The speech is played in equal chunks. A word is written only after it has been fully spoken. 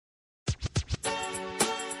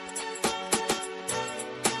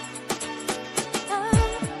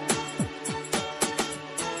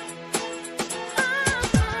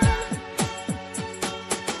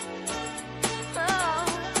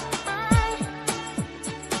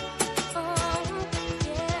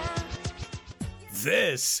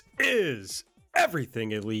This is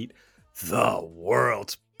Everything Elite, the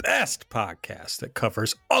world's best podcast that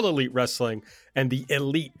covers all elite wrestling and the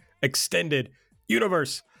elite extended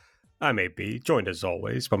universe. I'm AB, joined as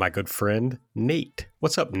always by my good friend, Nate.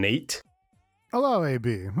 What's up, Nate? Hello,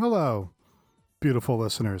 AB. Hello, beautiful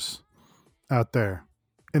listeners out there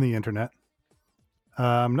in the internet.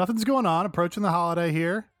 Nothing's going on. Approaching the holiday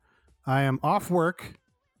here. I am off work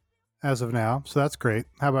as of now, so that's great.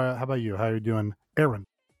 How about you? How are you doing, Aaron?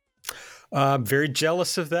 I'm very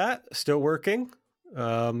jealous of that. Still working.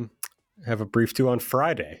 Have a brief due on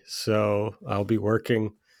Friday, so I'll be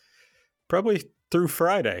working probably through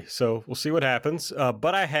Friday. So we'll see what happens.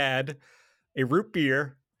 But I had a root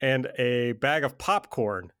beer and a bag of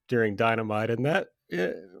popcorn during Dynamite, and that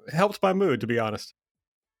helped my mood, to be honest.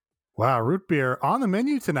 Wow, root beer on the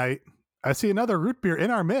menu tonight. I see another root beer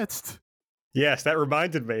in our midst. Yes, that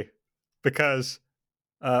reminded me because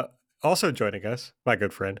also joining us, my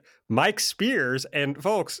good friend, Mike Spears. And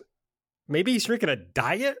folks, maybe he's drinking a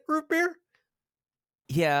diet root beer?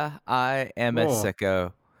 Yeah, I am a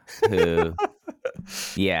sicko who,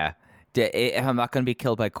 yeah. If I'm not going to be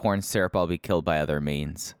killed by corn syrup, I'll be killed by other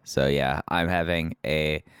means. So yeah, I'm having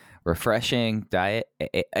a refreshing diet.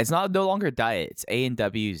 It's no longer diet. It's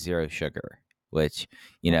A&W zero sugar, which,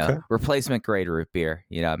 replacement grade root beer.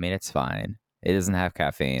 I mean, it's fine. It doesn't have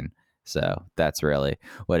caffeine. So that's really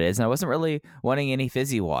what it is. And I wasn't really wanting any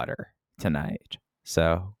fizzy water tonight.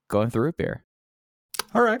 So going through root beer.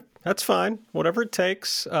 All right. That's fine. Whatever it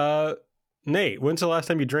takes. Nate, when's the last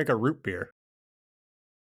time you drank a root beer?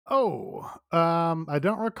 I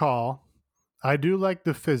don't recall. I do like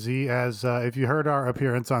the fizzy, as if you heard our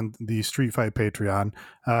appearance on the Street Fight Patreon,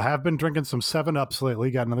 have been drinking some 7-Ups lately.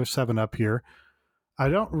 Got another 7-Up here. I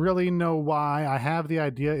don't really know why. I have the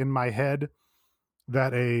idea in my head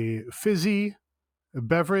that a fizzy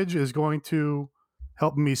beverage is going to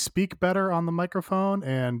help me speak better on the microphone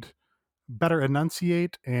and better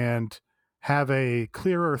enunciate and have a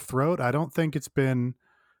clearer throat. I don't think it's been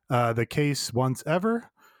the case once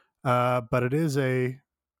ever, but it is a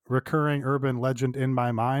recurring urban legend in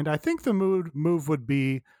my mind. I think the move would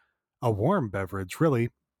be a warm beverage,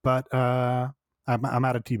 really, but I'm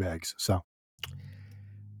out of tea bags, so.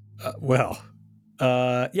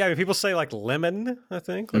 Yeah, I mean, people say like lemon, I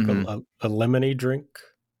think, like a lemony drink.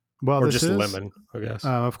 Well, or this just is lemon, I guess.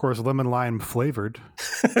 Of course, lemon lime flavored.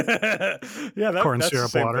 Yeah, corn that's syrup the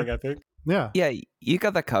same water. thing, I think. Yeah, you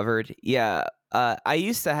got that covered. Yeah, I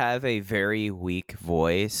used to have a very weak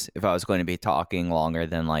voice. If I was going to be talking longer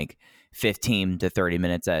than like 15 to 30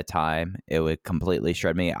 minutes at a time, it would completely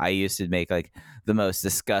shred me. I used to make like the most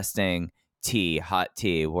disgusting hot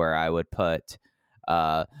tea, where I would put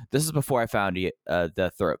this is before I found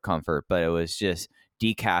the throat comfort, but it was just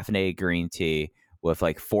decaffeinated green tea with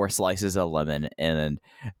like 4 slices of lemon and then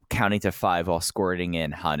counting to 5 while squirting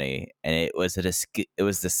in honey. And it was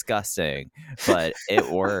disgusting, but it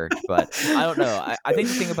worked. But I don't know. I think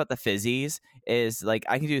the thing about the fizzies is like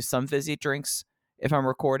I can do some fizzy drinks if I'm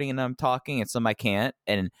recording and I'm talking, and some I can't.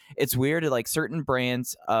 And it's weird, like certain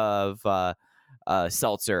brands of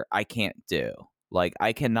seltzer I can't do. Like,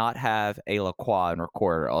 I cannot have a La Croix and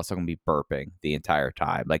record, or else I'm going to be burping the entire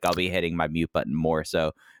time. Like, I'll be hitting my mute button more.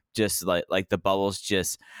 So just like the bubbles,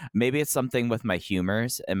 just maybe it's something with my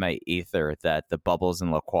humors and my ether that the bubbles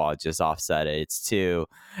in La Croix just offset it.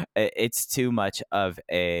 It's too much of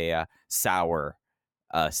a sour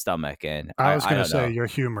stomach. And I was going to don't say know. your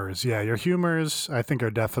humors. Yeah, your humors, I think,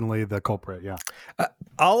 are definitely the culprit. Yeah.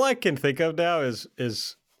 All I can think of now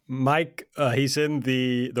is Mike. He's in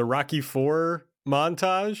the Rocky IV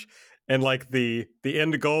montage, and like the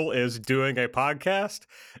end goal is doing a podcast,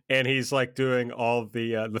 and he's like doing all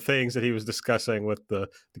the things that he was discussing with the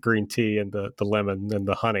green tea and the lemon and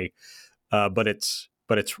the honey, but it's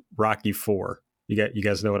Rocky IV. You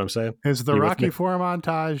guys know what I'm saying? Is the Rocky IV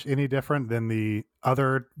montage any different than the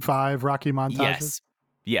other 5 Rocky montages?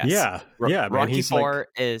 Yes. Yeah. Man, Rocky he's IV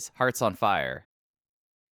is Hearts on Fire.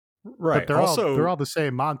 Right. But they're all the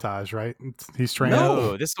same montage, right? He's training.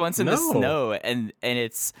 No, this one's in the snow, and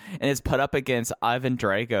it's put up against Ivan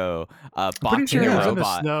Drago boxing sure a he was robot. in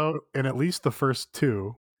the snow in at least the first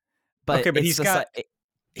 2. But okay, but he's got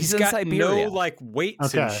Siberia. no like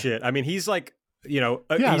weights and shit. I mean, he's like, he's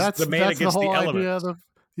that's the man that's against the whole idea elements.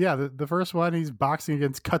 the first one, he's boxing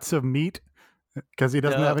against cuts of meat because he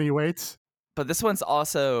doesn't have any weights. But this one's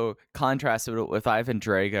also contrasted with Ivan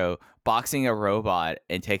Drago boxing a robot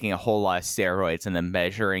and taking a whole lot of steroids and then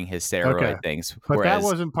measuring his steroid things. But that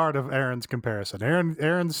wasn't part of Aaron's comparison.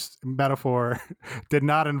 Aaron's metaphor did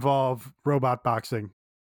not involve robot boxing.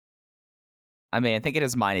 I mean, I think in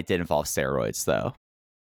his mind it did involve steroids, though.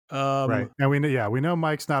 Right. And we know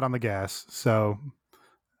Mike's not on the gas, so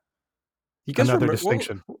You guys another remember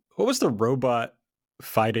distinction. what was the robot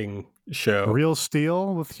fighting show? Real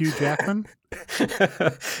Steel with Hugh Jackman.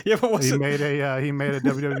 Yeah, but what's he made a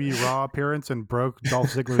WWE Raw appearance and broke Dolph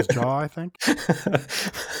Ziggler's jaw, I think.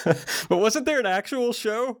 But wasn't there an actual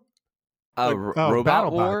show? Robot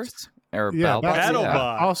BattleBots. Wars? Or Yeah,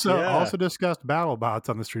 BattleBots? Also discussed BattleBots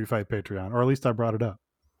on the Street Fight Patreon, or at least I brought it up.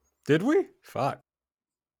 Did we? Fuck.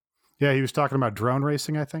 Yeah, he was talking about drone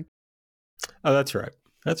racing, I think. Oh, that's right.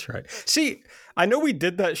 That's right. See, I know we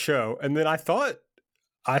did that show, and then I thought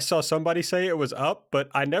I saw somebody say it was up, but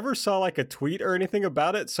I never saw like a tweet or anything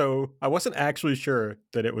about it, so I wasn't actually sure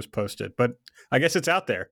that it was posted, but I guess it's out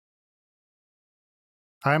there.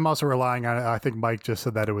 I'm also relying on it. I think Mike just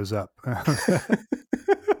said that it was up.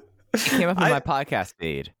 It came up in my podcast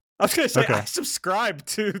feed. I was going to say, Okay. I subscribe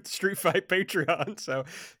to Street Fight Patreon, so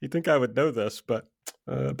you'd think I would know this, but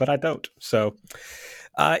I don't. So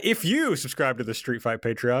if you subscribe to the Street Fight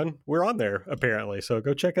Patreon, we're on there, apparently, so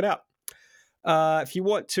go check it out. If you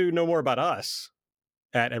want to know more about us,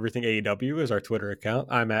 at Everything AEW is our Twitter account.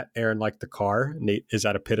 I'm at Aaron Like the Car. Nate is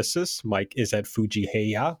at Epitasis. Mike is at Fuji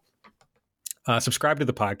Heya. Subscribe to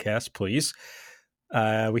the podcast, please.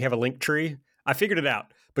 We have a link tree. I figured it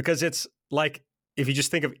out because it's like, if you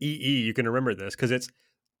just think of EE, you can remember this because it's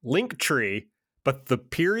Linktree, but the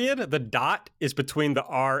period, the dot is between the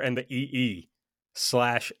R and the EE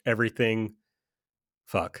 / everything.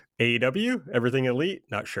 Fuck. AEW? Everything Elite?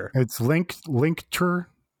 Not sure. It's linkter.ee.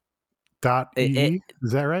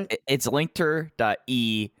 Is that right? It's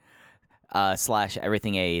linkter.e /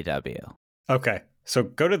 everything AEW. Okay. So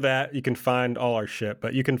go to that. You can find all our shit,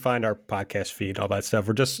 but you can find our podcast feed, all that stuff.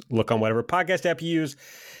 Or just look on whatever podcast app you use.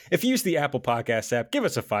 If you use the Apple Podcast app, give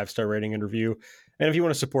us a 5-star rating and review. And if you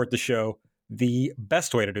want to support the show, the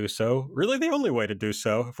best way to do so, really the only way to do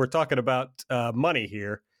so, if we're talking about money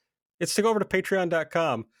here, it's to go over to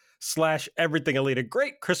patreon.com / everything elite. A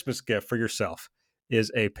great Christmas gift for yourself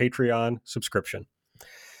is a Patreon subscription.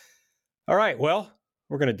 All right. Well,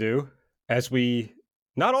 we're going to do as we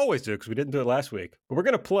not always do, because we didn't do it last week, but we're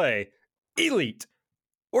going to play Elite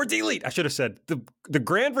or Delete. I should have said the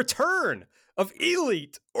grand return of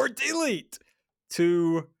Elite or Delete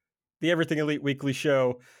to the Everything Elite Weekly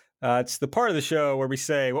Show. It's the part of the show where we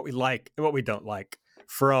say what we like and what we don't like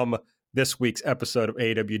from this week's episode of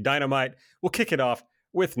AEW Dynamite. We'll kick it off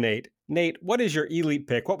with Nate. Nate, what is your Elite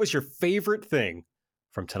pick? What was your favorite thing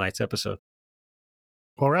from tonight's episode?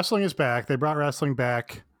 Well, wrestling is back. They brought wrestling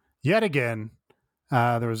back yet again.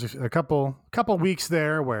 There was a couple weeks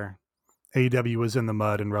there where AEW was in the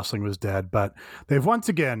mud and wrestling was dead, but they've once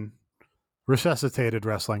again resuscitated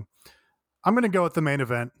wrestling. I'm going to go with the main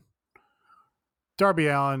event. Darby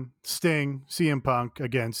Allin, Sting, CM Punk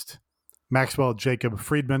against Maxwell Jacob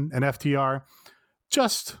Friedman and FTR.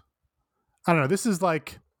 Just, I don't know. This is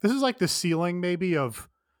like the ceiling maybe of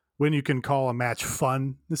when you can call a match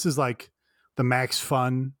fun. This is like the max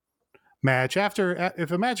fun match.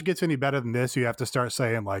 If a match gets any better than this, you have to start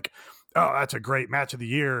saying like, oh, that's a great match of the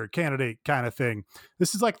year candidate kind of thing.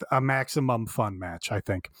 This is like a maximum fun match, I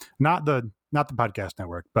think. Not the podcast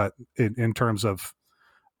network, but in terms of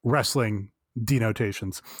wrestling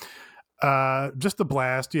denotations. Just the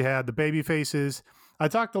blast. You had the baby faces. I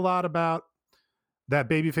talked a lot about that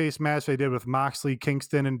babyface match they did with Moxley,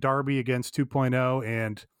 Kingston, and Darby against 2.0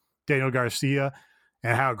 and Daniel Garcia,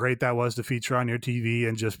 and how great that was to feature on your TV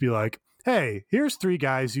and just be like, hey, here's 3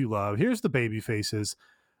 guys you love. Here's the baby faces.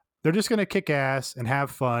 They're just going to kick ass and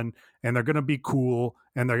have fun, and they're going to be cool,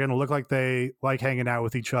 and they're going to look like they like hanging out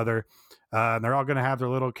with each other. And they're all going to have their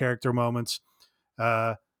little character moments.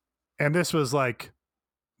 And this was like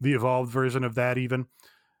the evolved version of that even.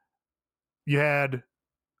 You had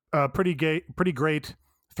a pretty great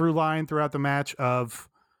through line throughout the match of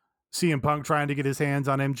CM Punk trying to get his hands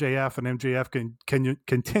on MJF and MJF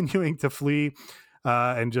continuing to flee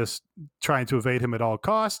and just trying to evade him at all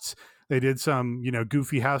costs. They did some,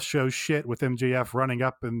 goofy house show shit with MJF running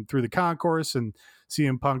up and through the concourse and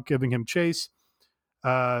CM Punk giving him chase.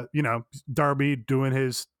 Darby doing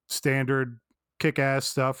his standard kick-ass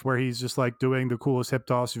stuff where he's just like doing the coolest hip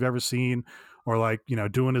toss you've ever seen, or like,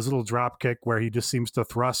 doing his little drop kick where he just seems to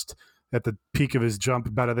thrust at the peak of his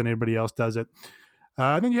jump better than anybody else does it.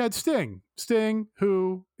 And then you had Sting,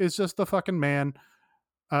 who is just the fucking man,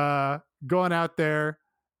 going out there,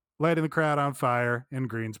 lighting the crowd on fire in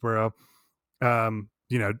Greensboro,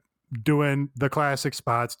 doing the classic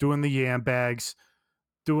spots, doing the yam bags,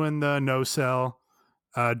 doing the no sell,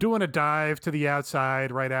 doing a dive to the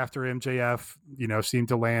outside right after MJF, seemed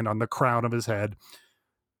to land on the crown of his head.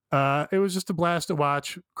 It was just a blast to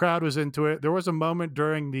watch. Crowd was into it. There was a moment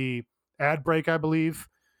during the ad break, I believe,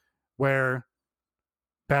 where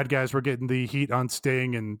bad guys were getting the heat on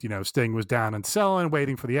Sting, and Sting was down and selling,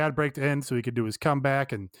 waiting for the ad break to end so he could do his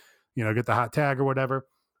comeback and get the hot tag or whatever.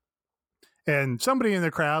 And somebody in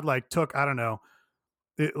the crowd took, I don't know,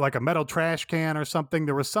 like a metal trash can or something.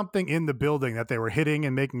 There was something in the building that they were hitting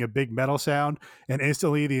and making a big metal sound, and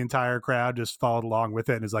instantly the entire crowd just followed along with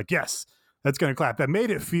it and is like, yes, that's going to clap. That made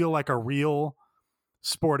it feel like a real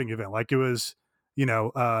sporting event, like it was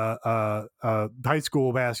high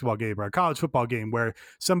school basketball game or a college football game where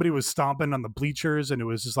somebody was stomping on the bleachers and it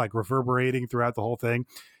was just like reverberating throughout the whole thing.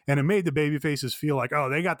 And it made the baby faces feel like, oh,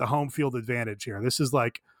 they got the home field advantage here. This is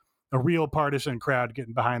like a real partisan crowd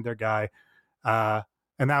getting behind their guy.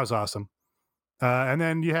 And that was awesome. And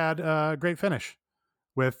then you had a great finish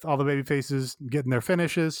with all the baby faces getting their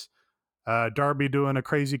finishes. Darby doing a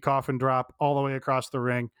crazy coffin drop all the way across the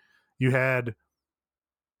ring. You had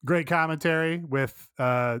great commentary with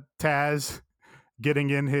Taz getting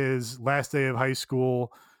in his last day of high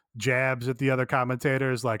school jabs at the other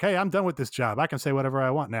commentators like, hey, I'm done with this job. I can say whatever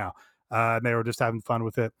I want now. And they were just having fun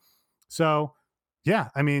with it. So, yeah,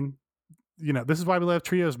 I mean, this is why we love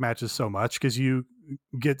trios matches so much, because you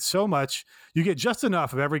get just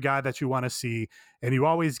enough of every guy that you want to see, and you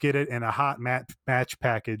always get it in a hot match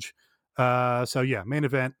package. So, yeah, main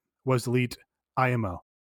event was Elite IMO.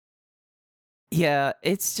 Yeah,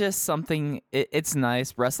 it's just something, it's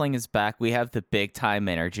nice. Wrestling is back. We have the big time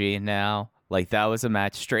energy now. Like, that was a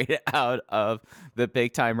match straight out of the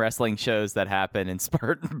big time wrestling shows that happen in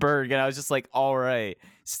Spartanburg. And I was just like, all right,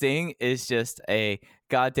 Sting is just a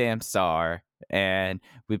goddamn star. And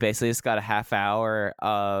we basically just got a half hour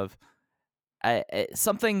of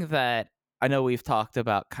something that I know we've talked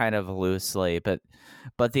about kind of loosely, but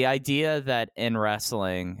the idea that in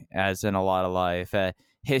wrestling, as in a lot of life,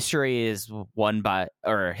 history is written by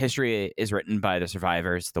the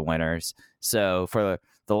survivors, the winners. So for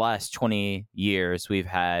the last 20 years, we've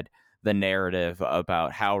had the narrative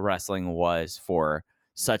about how wrestling was for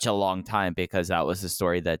such a long time, because that was the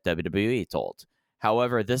story that WWE told.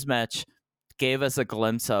 However, this match gave us a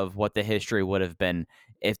glimpse of what the history would have been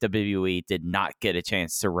if WWE did not get a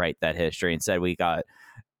chance to write that history. Instead, we got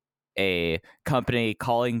a company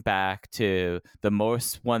calling back to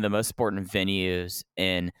one of the most important venues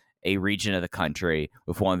in a region of the country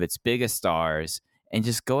with one of its biggest stars, and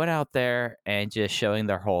just going out there and just showing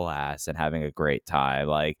their whole ass and having a great time.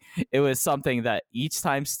 Like, it was something that each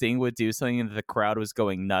time Sting would do something that the crowd was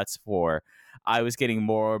going nuts for, I was getting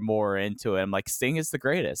more and more into it. I'm like, Sting is the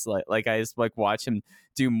greatest. Like I just watch him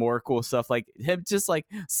do more cool stuff, like him just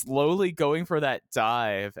slowly going for that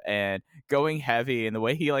dive and going heavy, and the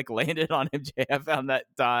way he landed on MJF on that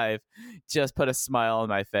dive just put a smile on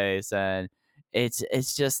my face. And it's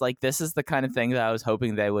just this is the kind of thing that I was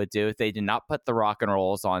hoping they would do if they did not put the Rock and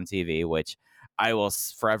Rolls on TV, which I will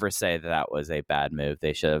forever say that was a bad move.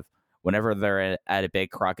 They should have, whenever they're at a big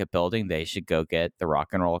Crockett building, they should go get the Rock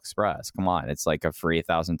and Roll Express. Come on, it's like a free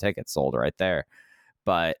 1,000 tickets sold right there.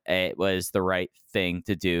 But it was the right thing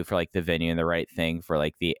to do for the venue, and the right thing for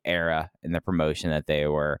the era and the promotion that they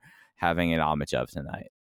were having an homage of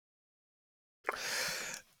tonight.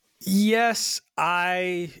 Yes,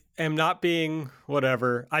 I am not being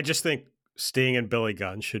whatever. I just think Sting and Billy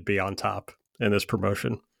Gunn should be on top in this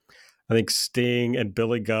promotion. I think Sting and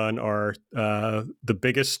Billy Gunn are the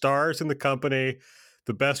biggest stars in the company,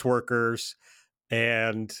 the best workers,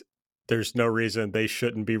 and there's no reason they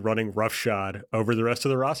shouldn't be running roughshod over the rest of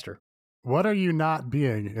the roster. What are you not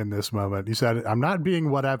being in this moment? You said, I'm not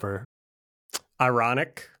being whatever.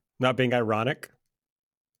 Ironic. Not being ironic. I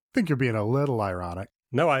think you're being a little ironic.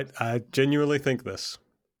 No, I genuinely think this.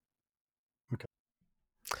 Okay.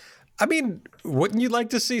 I mean, wouldn't you like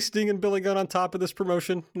to see Sting and Billy Gunn on top of this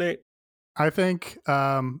promotion, Nate? I think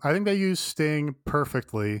they use Sting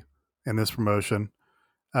perfectly in this promotion.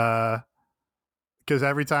 Because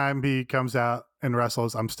every time he comes out and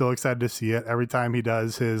wrestles, I'm still excited to see it. Every time he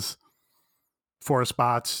does his 4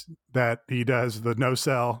 spots that he does, the no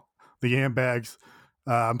sell, the yam bags,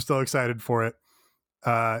 I'm still excited for it.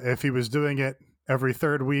 If he was doing it every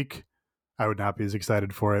third week, I would not be as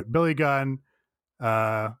excited for it. Billy Gunn,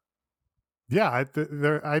 I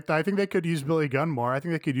think they could use Billy Gunn more. I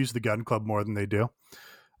think they could use the Gun Club more than they do.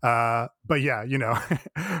 But yeah,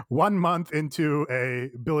 1 month into a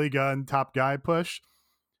Billy Gunn top guy push,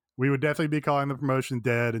 we would definitely be calling the promotion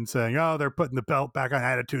dead and saying, oh, they're putting the belt back on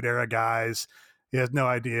Attitude Era guys. He has no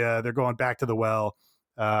idea. They're going back to the well.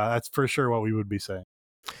 That's for sure what we would be saying.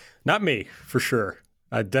 Not me, for sure.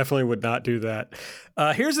 I definitely would not do that.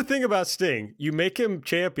 Here's the thing about Sting. You make him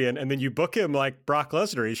champion and then you book him like Brock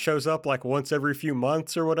Lesnar. He shows up like once every few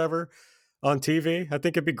months or whatever on TV. I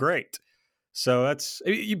think it'd be great. So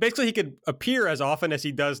basically he could appear as often as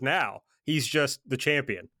he does now. He's just the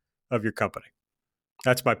champion of your company.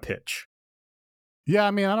 That's my pitch. Yeah,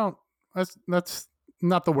 I mean, that's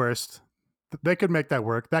not the worst. They could make that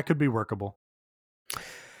work. That could be workable.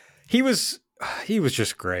 He was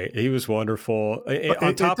just great. He was wonderful.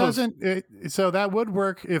 So that would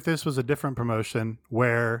work if this was a different promotion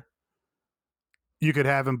where you could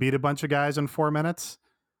have him beat a bunch of guys in 4 minutes.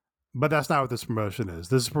 But that's not what this promotion is.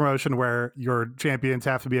 This is a promotion where your champions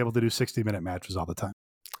have to be able to do 60-minute matches all the time.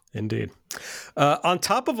 Indeed. On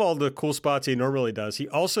top of all the cool spots he normally does, he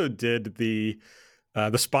also did the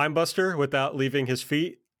spine buster without leaving his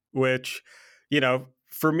feet, which,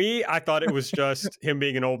 for me, I thought it was just him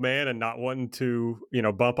being an old man and not wanting to,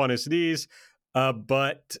 bump on his knees.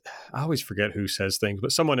 But I always forget who says things,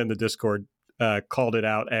 but someone in the Discord called it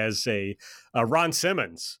out as a Ron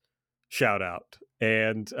Simmons shout out.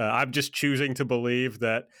 And I'm just choosing to believe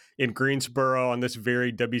that in Greensboro on this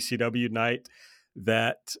very WCW night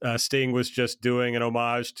that Sting was just doing an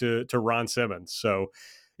homage to Ron Simmons. So,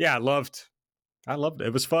 yeah, I loved it.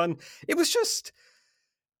 It was fun. It was just,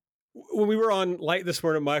 when we were on Light this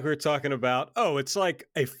morning, Mike, we were talking about, it's like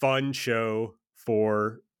a fun show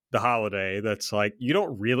for the holiday that's like, you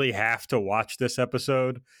don't really have to watch this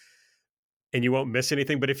episode and you won't miss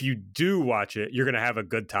anything. But if you do watch it, you're going to have a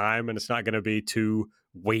good time and it's not going to be too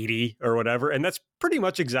weighty or whatever. And that's pretty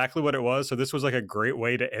much exactly what it was. So this was like a great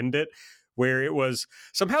way to end it, where it was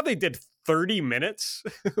somehow they did 30 minutes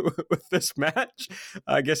with this match,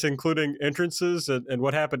 I guess, including entrances and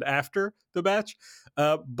what happened after the match.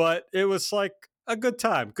 But it was like a good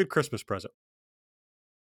time, good Christmas present.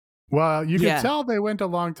 Well, you can tell they went a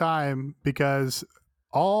long time because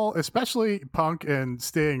especially Punk and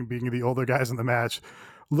Sting, being the older guys in the match,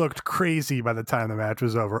 looked crazy by the time the match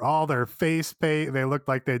was over. All their face paint, they looked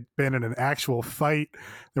like they'd been in an actual fight.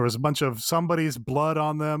 There was a bunch of somebody's blood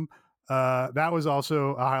on them. That was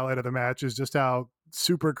also a highlight of the match, is just how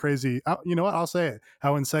super crazy. You know what? I'll say it.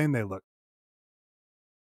 How insane they look.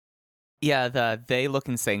 Yeah, the "they look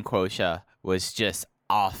insane" quota was just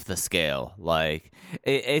off the scale. Like,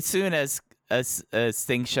 as soon as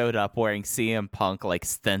Sting showed up wearing CM Punk like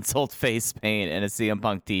stenciled face paint and a CM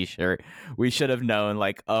Punk t-shirt, we should have known,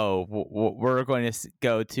 like, we're going to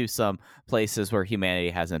go to some places where humanity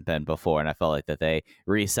hasn't been before. And I felt like that they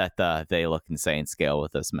reset the "they look insane" scale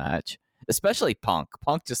with this match, especially Punk.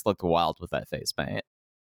 Punk just looked wild with that face paint.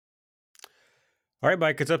 All right,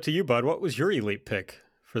 Mike, it's up to you, bud. What was your elite pick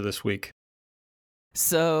for this week?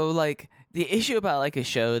 So, like, the issue about, like, a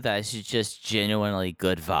show that's just genuinely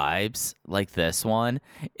good vibes, like this one,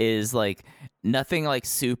 is, like, nothing, like,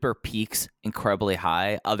 super peaks incredibly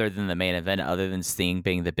high other than the main event, other than Sting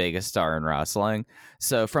being the biggest star in wrestling.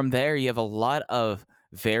 So from there, you have a lot of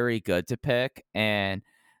very good to pick, and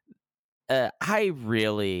I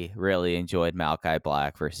really, really enjoyed Malachi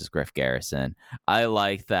Black versus Griff Garrison. I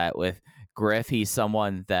like that with Griff, he's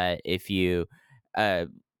someone that if you...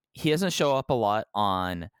 he doesn't show up a lot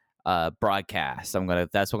on broadcast.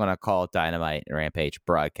 That's what I'm gonna call Dynamite and Rampage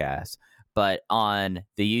broadcast. But on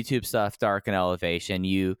the YouTube stuff, Dark and Elevation,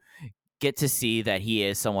 you get to see that he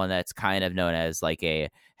is someone that's kind of known as like a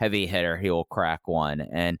heavy hitter. He will crack one.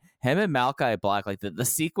 And him and Malachi Black, like the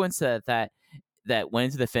sequence that went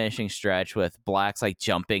into the finishing stretch with Black's like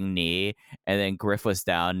jumping knee, and then Griff was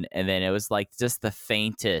down, and then it was like just the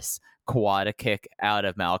faintest quad kick out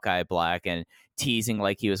of Malachi Black, and teasing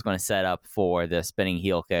like he was going to set up for the spinning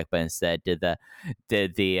heel kick, but instead did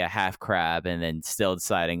the half crab, and then still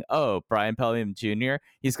deciding, Brian Pillman Jr.,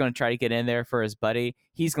 he's going to try to get in there for his buddy.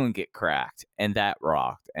 He's going to get cracked, and that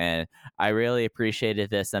rocked. And I really appreciated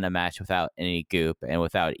this in a match without any goop and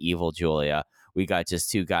without Evil Julia. We got just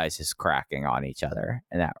two guys just cracking on each other,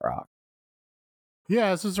 and that rocked. Yeah,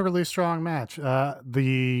 this is a really strong match.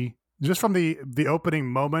 Just from the opening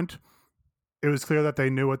moment, it was clear that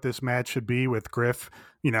they knew what this match should be with Griff.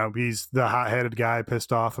 He's the hot-headed guy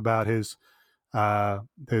pissed off about his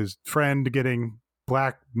friend getting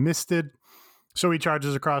Black misted. So he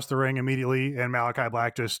charges across the ring immediately, and Malachi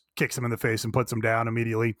Black just kicks him in the face and puts him down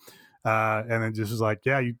immediately. And then just is like,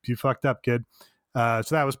 yeah, you fucked up, kid. So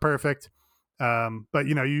that was perfect. But,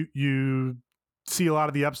 you see a lot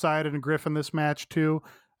of the upside in Griff in this match, too.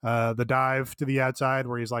 The dive to the outside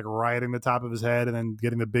where he's like riding the top of his head and then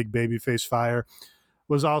getting the big babyface fire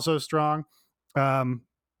was also strong. And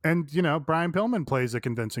Brian Pillman plays a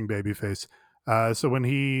convincing babyface. So when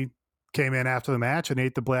he came in after the match and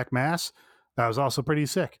ate the black mass, that was also pretty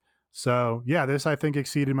sick. So yeah, this I think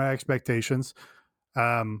exceeded my expectations.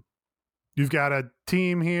 You've got a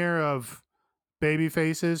team here of baby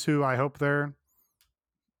faces who I hope they're,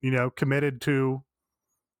 committed to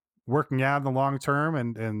working out in the long term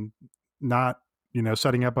and not,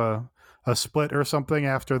 setting up a split or something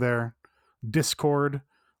after their discord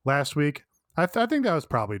last week. I think that was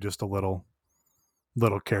probably just a little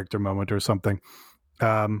character moment or something.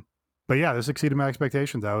 But yeah, this exceeded my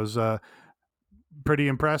expectations. I was pretty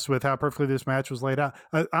impressed with how perfectly this match was laid out.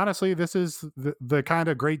 Honestly, this is the kind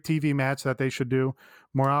of great TV match that they should do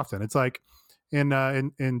more often. It's like in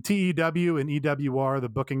TEW and EWR, the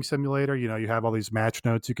booking simulator, you have all these match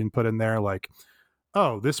notes you can put in there, like,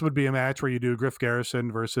 oh, this would be a match where you do Griff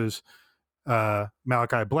Garrison versus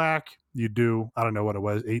Malachi Black. You do, I don't know what it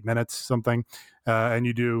was, 8 minutes something, and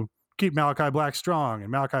you do keep Malachi Black strong,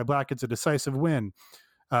 and Malachi Black gets a decisive win.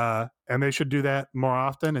 And they should do that more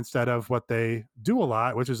often instead of what they do a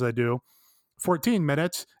lot, which is they do 14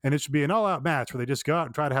 minutes, and it should be an all-out match where they just go out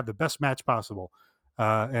and try to have the best match possible.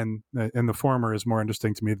 And the former is more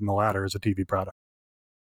interesting to me than the latter as a TV product.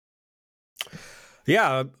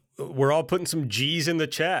 Yeah, we're all putting some G's in the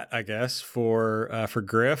chat, I guess, for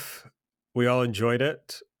Griff. We all enjoyed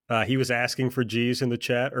it. He was asking for G's in the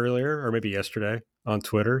chat earlier, or maybe yesterday on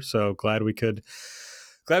Twitter. So glad we could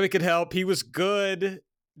help. He was good.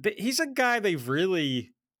 He's a guy they've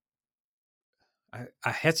really,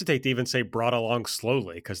 I hesitate to even say brought along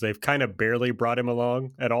slowly, because they've kind of barely brought him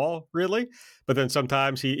along at all, really. But then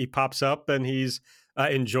sometimes he pops up and he's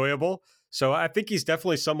enjoyable. So I think he's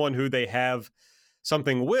definitely someone who they have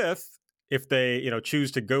something with if they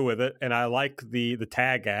choose to go with it. And I like the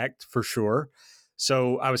tag act for sure.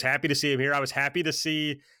 So I was happy to see him here. I was happy to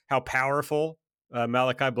see how powerful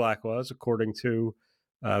Malachi Black was, according to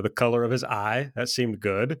the color of his eye. That seemed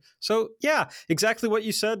good. So yeah, exactly what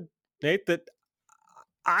you said, Nate, that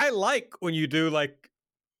I like when you do like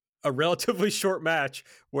a relatively short match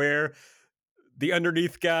where the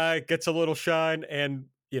underneath guy gets a little shine and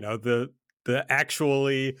the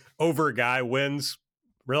actually over guy wins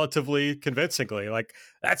relatively convincingly. Like,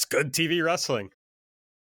 that's good TV wrestling.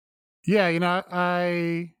 Yeah,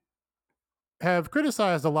 I have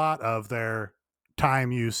criticized a lot of their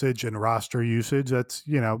time usage and roster usage. That's,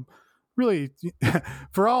 really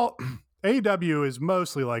for all AEW is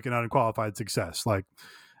mostly like an unqualified success. Like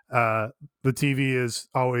the TV is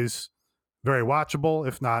always very watchable,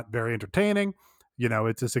 if not very entertaining.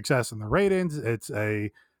 It's a success in the ratings. It's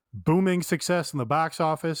a booming success in the box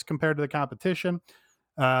office compared to the competition.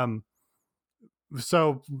 So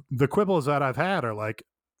the quibbles that I've had are like,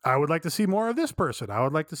 I would like to see more of this person. I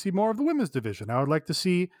would like to see more of the women's division. I would like to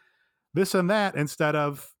see this and that instead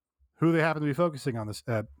of who they happen to be focusing on this.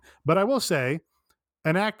 But I will say,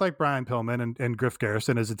 an act like Brian Pillman and Griff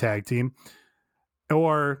Garrison as a tag team,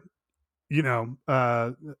 or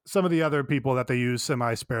some of the other people that they use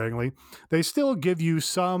semi-sparingly, they still give you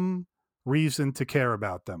some reason to care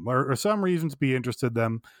about them, or some reason to be interested in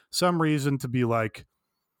them, some reason to be like,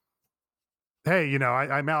 hey,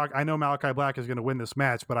 I know Malachi Black is going to win this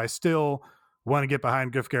match, but I still want to get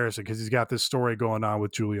behind Griff Garrison because he's got this story going on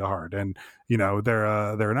with Julia Hart, and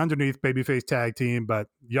they're an underneath babyface tag team, but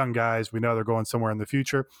young guys. We know they're going somewhere in the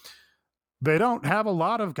future. They don't have a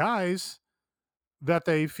lot of guys that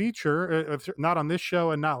they feature, not on this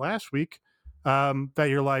show and not last week, that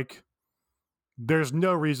you're like, there's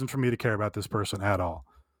no reason for me to care about this person at all.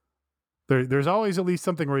 There's always at least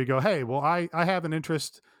something where you go, hey, well, I have an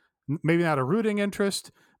interest, maybe not a rooting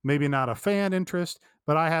interest, maybe not a fan interest,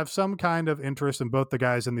 but I have some kind of interest in both the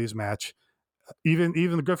guys in these match. Even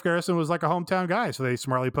the Griff Garrison was like a hometown guy, so they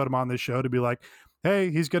smartly put him on this show to be like, hey,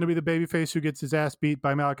 he's going to be the babyface who gets his ass beat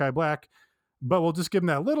by Malachi Black, but we'll just give him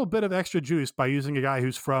that little bit of extra juice by using a guy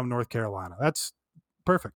who's from North Carolina. That's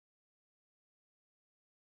perfect.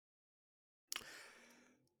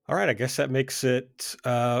 All right, I guess that makes it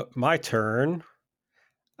my turn.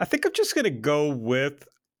 I think I'm just going to go with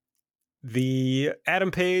the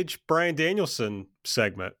Adam Page, Bryan Danielson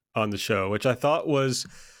segment on the show, which I thought was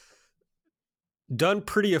done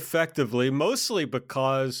pretty effectively, mostly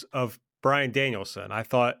because of Bryan Danielson. I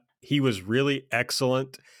thought he was really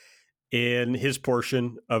excellent in his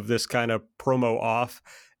portion of this kind of promo off,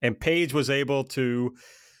 and Page was able to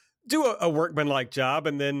do a workmanlike job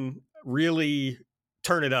and then really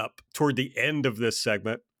turn it up toward the end of this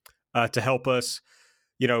segment to help us,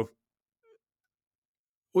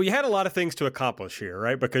 well, you had a lot of things to accomplish here,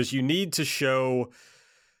 right? Because you need to show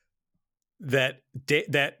that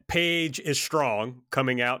that Page is strong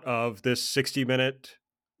coming out of this 60-minute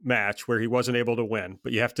match where he wasn't able to win,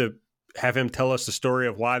 but you have to have him tell us the story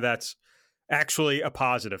of why that's actually a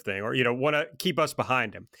positive thing, or want to keep us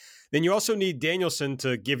behind him. Then you also need Danielson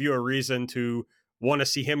to give you a reason to want to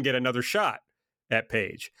see him get another shot at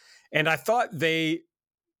Page. And I thought they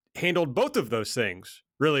handled both of those things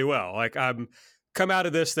really well. Like, I'm come out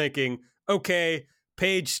of this thinking, okay,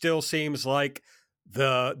 Page still seems like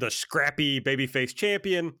the scrappy babyface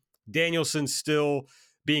champion. Danielson's still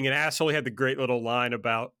being an asshole. He had the great little line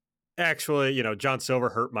about, actually, John Silver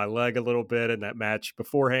hurt my leg a little bit in that match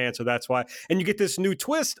beforehand, so that's why. And you get this new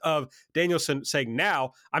twist of Danielson saying,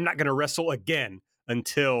 now I'm not going to wrestle again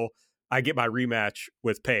until I get my rematch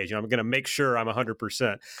with Page. I'm going to make sure I'm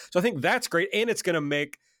 100%. So I think that's great. And it's going to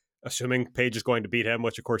make, assuming Page is going to beat him,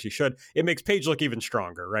 which of course he should, it makes Page look even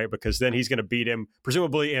stronger, right? Because then he's going to beat him,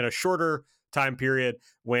 presumably in a shorter time period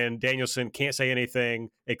when Danielson can't say anything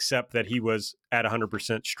except that he was at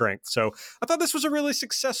 100% strength. So I thought this was a really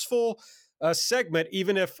successful segment,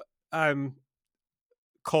 even if I'm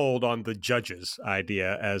cold on the judges'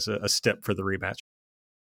 idea as a step for the rematch.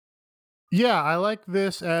 Yeah, I like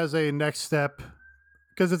this as a next step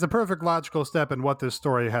because it's a perfect logical step in what this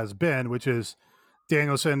story has been, which is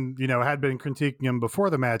Danielson, had been critiquing him before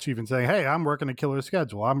the match, even saying, hey, I'm working a killer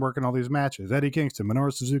schedule. I'm working all these matches. Eddie Kingston,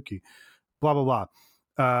 Minoru Suzuki, blah, blah, blah.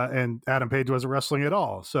 And Adam Page wasn't wrestling at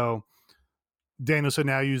all. So Danielson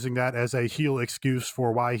now using that as a heel excuse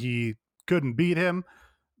for why he couldn't beat him.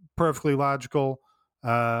 Perfectly logical,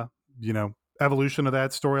 evolution of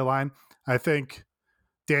that storyline. I think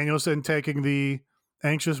Danielson taking the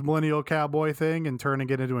anxious millennial cowboy thing and turning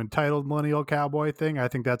it into entitled millennial cowboy thing. I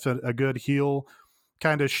think that's a good heel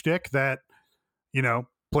kind of shtick that,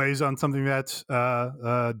 plays on something that's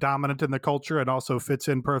dominant in the culture and also fits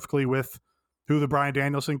in perfectly with who the Bryan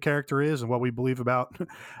Danielson character is and what we believe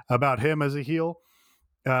about him as a heel.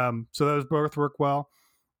 So those both work well.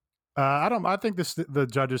 I think the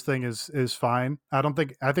judges thing is fine. I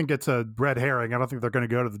think it's a red herring. I don't think they're going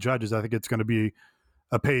to go to the judges. I think it's going to be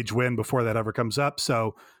a Page win before that ever comes up.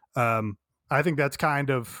 So I think that's kind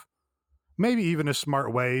of maybe even a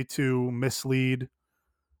smart way to mislead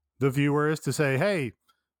the viewers to say, hey,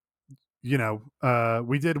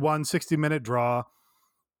 we did one 60-minute draw.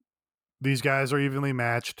 These guys are evenly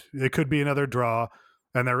matched. It could be another draw.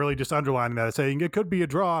 And they're really just underlining that, saying it could be a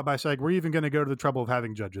draw by saying we're even going to go to the trouble of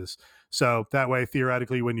having judges. So that way,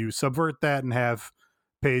 theoretically, when you subvert that and have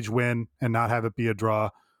Page win and not have it be a draw,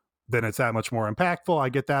 then it's that much more impactful. I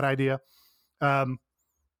get that idea.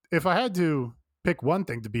 If I had to pick one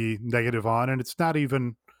thing to be negative on, and it's not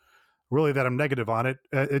even really that I'm negative on it,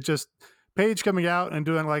 it just Page coming out and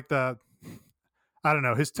doing like I don't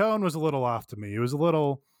know, his tone was a little off to me. It was a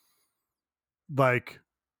little like,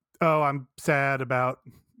 oh, I'm sad about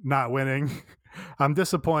not winning. I'm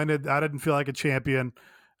disappointed. I didn't feel like a champion.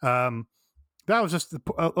 That was just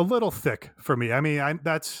a little thick for me. I mean,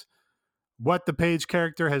 that's what the Page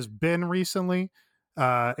character has been recently,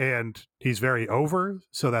 and he's very over.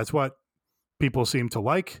 So that's what people seem to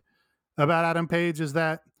like about Adam Page, is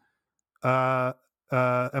that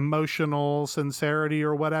emotional sincerity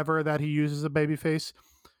or whatever that he uses a babyface.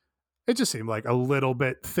 It just seemed like a little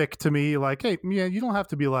bit thick to me. Like, hey, yeah, you don't have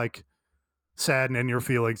to be like sad and in your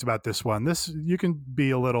feelings about this one. You can be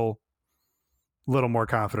a little more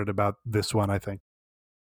confident about this one, I think.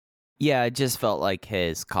 Yeah, it just felt like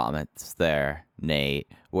his comments there, Nate,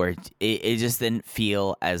 where it just didn't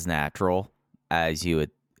feel as natural as you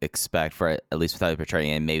would expect for it, at least without portraying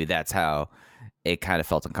it. And maybe that's how it kind of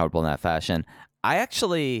felt uncomfortable in that fashion. I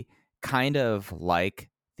actually kind of like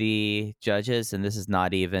the judges, and this is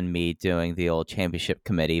not even me doing the old championship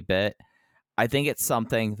committee bit. I think it's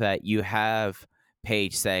something that you have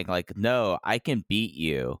Page saying like, no, I can beat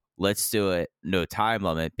you. Let's do it. No time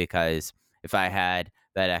limit, because if I had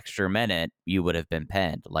that extra minute, you would have been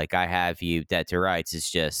pinned. Like, I have you dead to rights. It's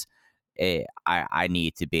just I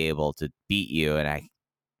need to be able to beat you, and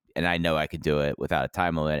I know I can do it without a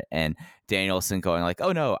time limit. And Danielson going like,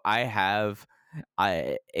 oh no,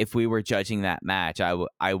 if we were judging that match,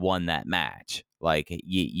 I won that match. Like,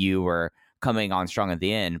 you were coming on strong at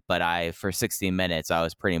the end, but for 60 minutes, I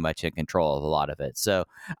was pretty much in control of a lot of it. So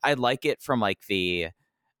I like it from like the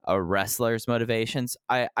wrestler's motivations.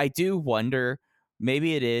 I do wonder,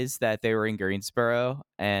 maybe it is that they were in Greensboro,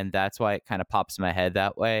 and that's why it kind of pops in my head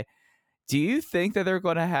that way. Do you think that they're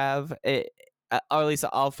going to have it, or at least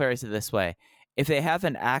I'll phrase it this way: if they have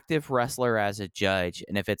an active wrestler as a judge,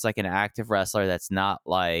 and if it's like an active wrestler that's not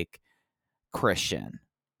like Christian,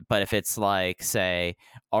 but if it's like, say,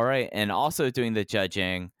 all right, and also doing the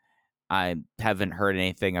judging, I haven't heard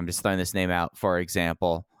anything, I'm just throwing this name out, for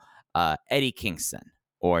example, Eddie Kingston.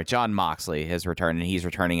 or John Moxley has returned, and he's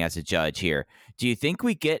returning as a judge here. Do you think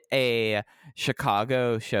we get a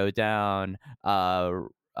Chicago Showdown,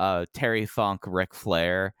 Terry Funk, Ric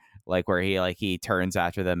Flair, like where he turns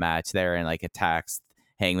after the match there and like attacks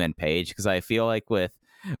Hangman Page? Because I feel like with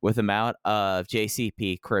the amount of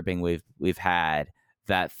JCP cribbing we've had,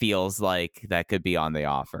 that feels like that could be on the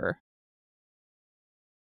offer.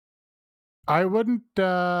 I wouldn't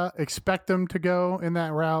expect them to go in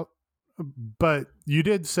that route, but you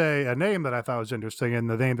did say a name that I thought was interesting, and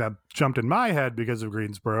the name that jumped in my head because of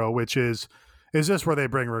Greensboro, which is this where they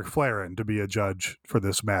bring Ric Flair in to be a judge for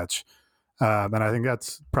this match? And I think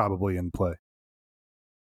that's probably in play.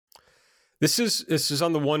 This is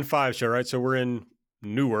on the 1-5 show, right? So we're in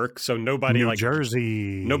Newark, so nobody New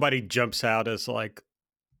Jersey. Nobody jumps out as like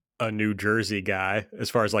a New Jersey guy as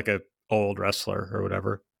far as like a old wrestler or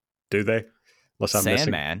whatever. Do they? Unless I'm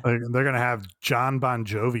Sandman. They're going to have John Bon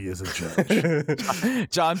Jovi as a judge.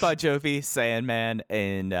 John Bon Jovi, Sandman,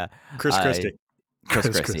 and Chris Christie. Chris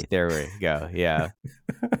Christie. There we go. Yeah.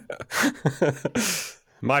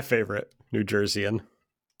 My favorite New Jerseyan.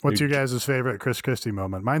 What's your guys' favorite Chris Christie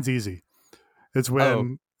moment? Mine's easy. It's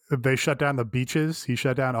when they shut down the beaches. He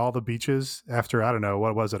shut down all the beaches after, I don't know,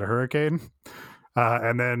 what was it, a hurricane?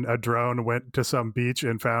 And then a drone went to some beach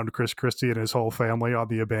and found Chris Christie and his whole family on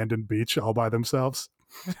the abandoned beach all by themselves.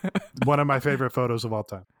 One of my favorite photos of all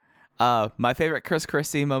time. My favorite Chris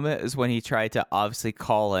Christie moment is when he tried to obviously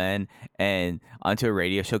call in and onto a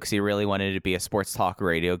radio show because he really wanted to be a sports talk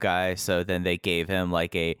radio guy. So then they gave him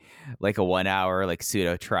like a 1 hour like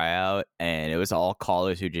pseudo tryout, and it was all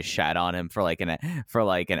callers who just shat on him for like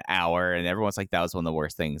an hour, and everyone's like, that was one of the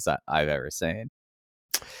worst things that I've ever seen.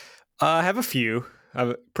 I have a few. I'm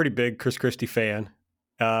a pretty big Chris Christie fan.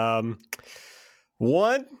 One,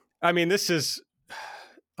 I mean, this is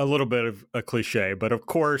a little bit of a cliche, but of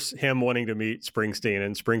course, him wanting to meet Springsteen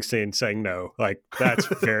and Springsteen saying no, like that's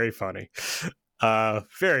very funny.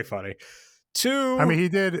 Very funny. Two, I mean, he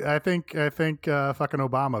did. I think fucking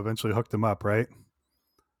Obama eventually hooked him up, right?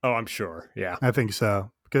 Oh, I'm sure. Yeah, I think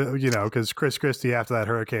so. Because Chris Christie after that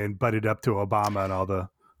hurricane buddied up to Obama, and all the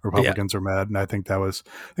Republicans are mad, and I think that was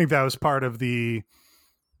part of the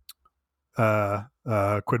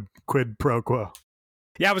quid pro quo.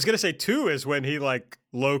 Yeah, I was gonna say 2 is when he like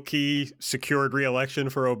low key secured re-election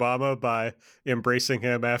for Obama by embracing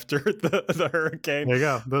him after the hurricane. There you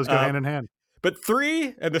go; those go hand in hand. But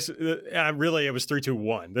 3, and this really it was 3, 2,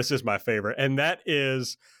 1. This is my favorite, and that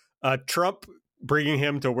is Trump bringing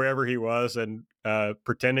him to wherever he was and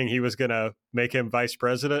pretending he was gonna make him vice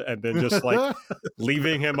president, and then just like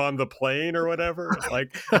leaving him on the plane or whatever.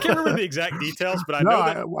 Like I can't remember the exact details, but I know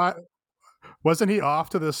that. Wasn't he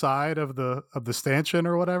off to the side of the stanchion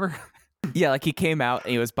or whatever? Yeah, like he came out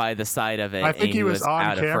and he was by the side of it. I think he was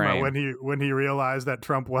on camera frame. when he realized that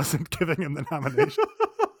Trump wasn't giving him the nomination.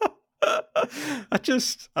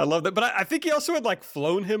 I love that. But I think he also had like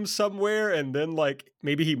flown him somewhere, and then like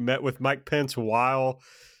maybe he met with Mike Pence while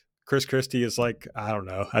Chris Christie is like, I don't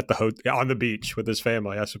know, at the on the beach with his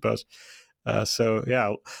family, I suppose. So yeah,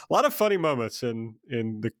 a lot of funny moments in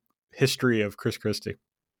the history of Chris Christie.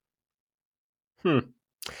 All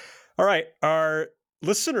right, our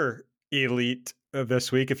listener elite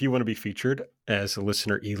this week. If you want to be featured as a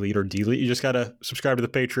listener elite or delete, you just got to subscribe to the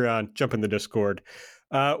Patreon, jump in the Discord.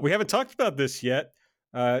 We haven't talked about this yet.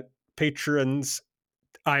 Patrons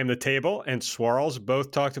I Am the Table and Swarls both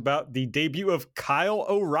talked about the debut of Kyle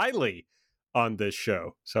O'Reilly on this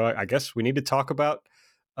show. So I guess we need to talk about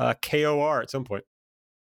KOR at some point.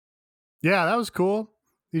 Yeah, that was cool.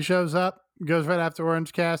 He shows up, goes right after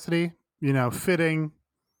Orange Cassidy. Fitting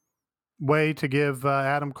way to give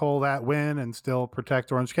Adam Cole that win and still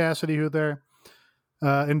protect Orange Cassidy, who they're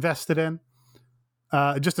invested in.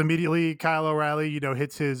 Just immediately, Kyle O'Reilly,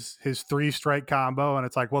 hits his 3-strike combo, and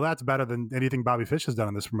it's like, well, that's better than anything Bobby Fish has done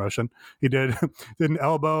in this promotion. He did an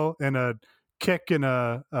elbow and a kick and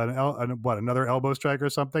another elbow strike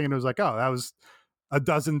or something, and it was like, oh, that was a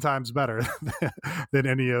dozen times better than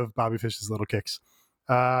any of Bobby Fish's little kicks.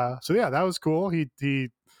 So yeah, that was cool.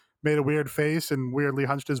 He made a weird face and weirdly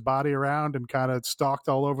hunched his body around and kind of stalked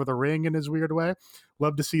all over the ring in his weird way.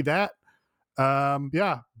 Love to see that.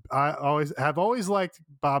 Yeah, I always liked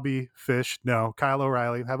Bobby Fish. No, Kyle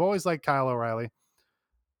O'Reilly. Have always liked Kyle O'Reilly.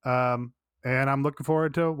 And I'm looking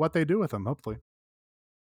forward to what they do with him, hopefully.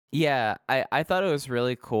 Yeah, I thought it was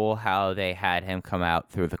really cool how they had him come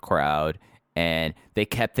out through the crowd and they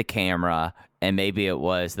kept the camera And maybe it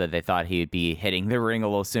was that they thought he'd be hitting the ring a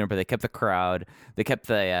little sooner, but they kept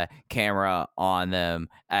the camera on them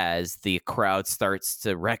as the crowd starts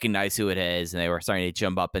to recognize who it is, and they were starting to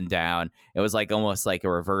jump up and down. It was like almost like a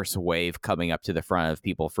reverse wave coming up to the front of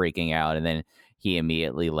people freaking out, and then he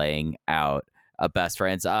immediately laying out Best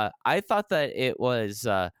Friends. I thought that it was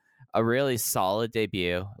a really solid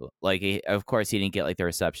debut. Like, of course, he didn't get like the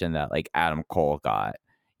reception that like Adam Cole got.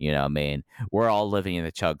 You know, I mean, we're all living in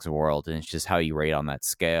the Chugs world, and it's just how you rate on that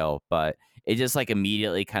scale. But it just like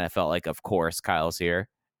immediately kind of felt like, of course, Kyle's here.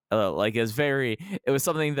 Like it was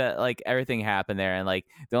something that like everything happened there, and like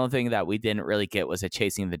the only thing that we didn't really get was a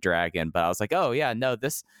chasing the dragon. But I was like, oh yeah, no,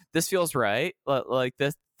 this feels right. Like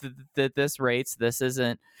this rates. This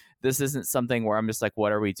isn't something where I'm just like,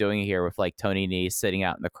 what are we doing here with like Tony Nese sitting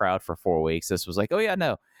out in the crowd for 4 weeks? This was like, oh yeah,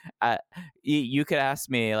 no. You could ask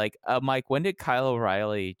me like, Mike, when did Kyle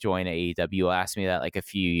O'Reilly join AEW? Ask me that like a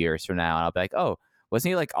few years from now, and I'll be like, oh,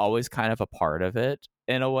 wasn't he like always kind of a part of it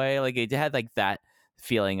in a way? Like it had like that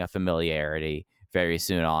feeling of familiarity very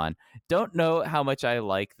soon on. Don't know how much I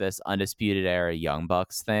like this Undisputed Era Young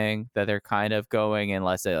Bucks thing that they're kind of going,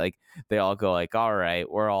 unless they all go like, all right,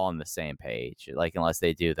 we're all on the same page. Like unless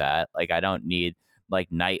they do that, like I don't need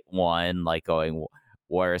like night one like going,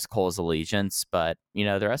 where's Cole's allegiance? But you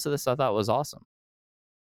know, the rest of this I thought was awesome.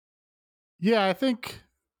 Yeah, I think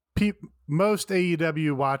most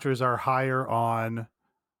AEW watchers are higher on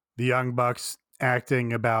the Young Bucks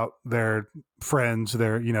acting about their friends.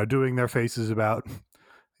 They're, doing their faces about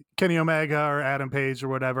Kenny Omega or Adam Page or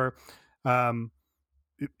whatever.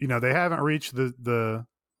 They haven't reached the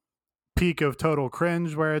peak of total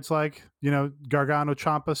cringe where it's like, Gargano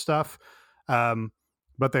Ciampa stuff.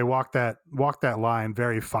 But they walk that line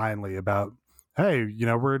very finely about, hey,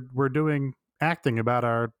 we're doing acting about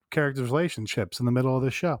our characters' relationships in the middle of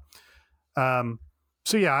the show.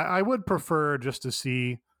 So yeah, I would prefer just to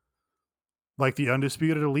see like the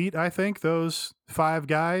Undisputed Elite. I think those 5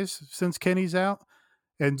 guys since Kenny's out,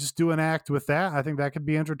 and just do an act with that. I think that could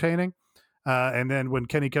be entertaining. And then when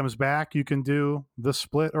Kenny comes back, you can do the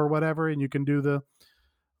split or whatever, and you can do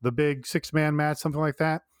the big 6-man match, something like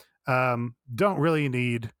that. Don't really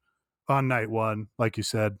need on night one, like you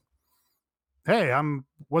said, hey,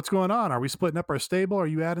 what's going on? Are we splitting up our stable? Are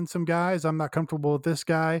you adding some guys? I'm not comfortable with this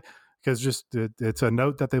guy, because just it's a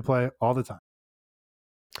note that they play all the time.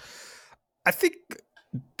 I think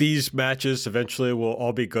these matches eventually will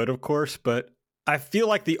all be good, of course, but I feel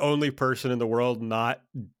like the only person in the world not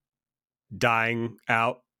dying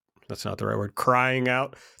out, that's not the right word, crying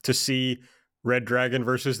out to see Red Dragon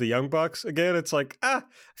versus the Young Bucks again. It's like, I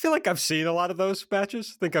feel like I've seen a lot of those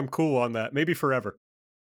matches. I think I'm cool on that. Maybe forever.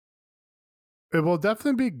 It will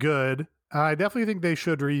definitely be good. I definitely think they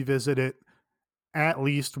should revisit it at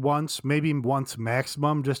least once, maybe once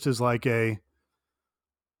maximum, just as like a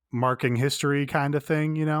marking history kind of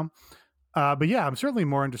thing, But yeah, I'm certainly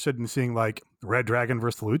more interested in seeing like Red Dragon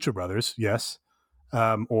versus the Lucha Brothers, yes,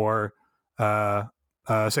 or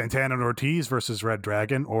Santana and Ortiz versus Red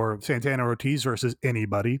Dragon, or Santana and Ortiz versus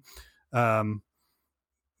anybody.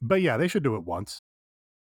 But yeah, they should do it once.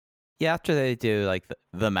 Yeah, after they do like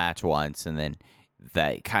the match once, and then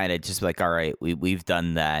that kind of just like, all right, we've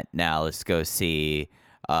done that. Now let's go see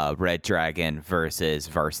Red Dragon versus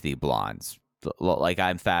Varsity Blondes. Like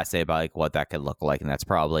I'm fascinated by like what that could look like, and that's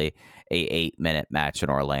probably a 8-minute match in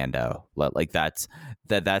Orlando. Like that's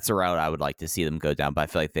a route I would like to see them go down. But I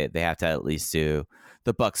feel like they have to at least do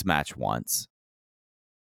the Bucks match once.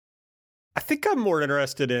 I think I'm more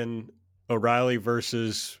interested in O'Reilly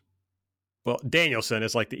versus, well, Danielson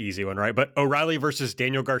is like the easy one, right? But O'Reilly versus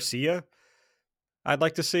Daniel Garcia, I'd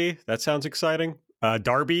like to see. That sounds exciting.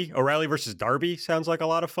 O'Reilly versus Darby sounds like a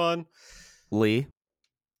lot of fun. Lee,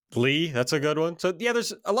 that's a good one. So yeah,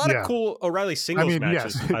 there's a lot of cool O'Reilly singles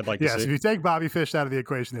matches I'd like to see. Yes, if you take Bobby Fish out of the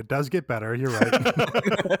equation, it does get better. You're right.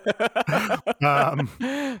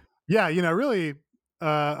 Yeah, really,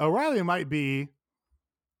 O'Reilly might be,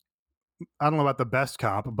 I don't know about the best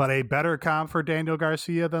comp, but a better comp for Daniel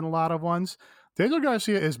Garcia than a lot of ones. Daniel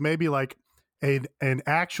Garcia is maybe like an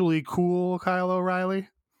actually cool Kyle O'Reilly.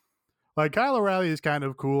 Like Kyle O'Reilly is kind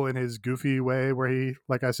of cool in his goofy way, where he,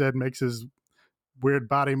 like I said, makes his weird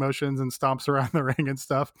body motions and stomps around the ring and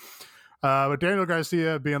stuff. But Daniel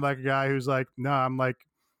Garcia being like a guy who's like, no, I'm like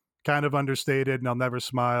kind of understated and I'll never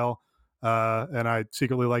smile. And I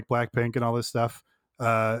secretly like Blackpink and all this stuff.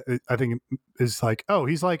 I think is like, oh,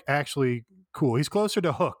 he's like actually cool. He's closer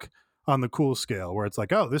to Hook on the cool scale, where it's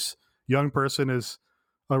like, oh, this young person is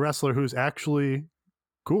a wrestler who's actually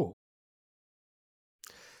cool.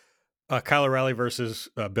 Kyle O'Reilly versus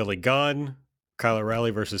Billy Gunn, Kyle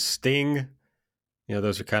O'Reilly versus Sting.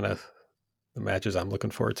 Those are kind of the matches I'm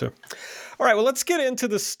looking forward to. All right, well, let's get into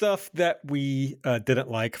the stuff that we didn't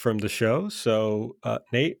like from the show. So,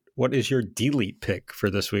 Nate, what is your delete pick for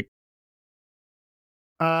this week?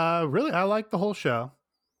 Really, I like the whole show.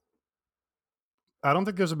 I don't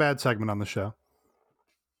think there's a bad segment on the show.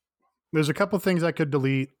 There's a couple things I could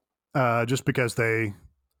delete just because they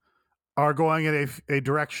are going in a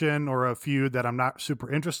direction or a feud that I'm not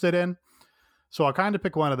super interested in. So I'll kind of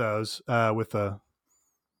pick one of those with a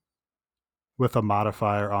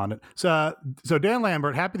modifier on it. So Dan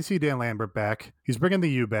Lambert, happy to see Dan Lambert back. He's bringing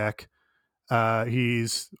the U back.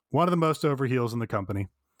 He's one of the most over heels in the company.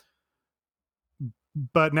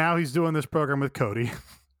 But now he's doing this program with Cody.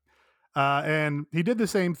 And he did the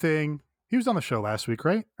same thing. He was on the show last week,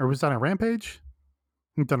 right? Or was that on Rampage?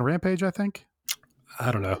 He's done a Rampage, I think.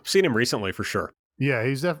 I don't know. Seen him recently for sure. Yeah,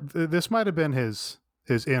 this might have been his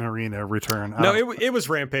in-arena return. No, it was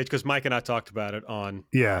Rampage because Mike and I talked about it on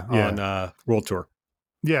World Tour.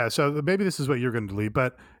 Yeah, so maybe this is what you're going to delete.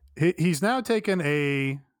 But he's now taken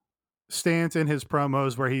a stance in his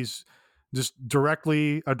promos where he's just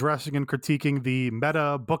directly addressing and critiquing the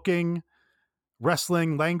meta booking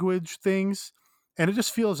wrestling language things, and it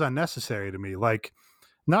just feels unnecessary to me. Like,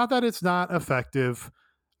 not that it's not effective,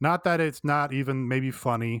 not that it's not even maybe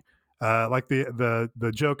funny, like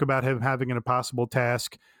the joke about him having an impossible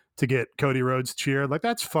task to get Cody Rhodes cheered, like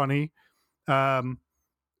that's funny, but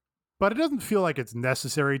it doesn't feel like it's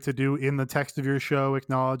necessary to do in the text of your show.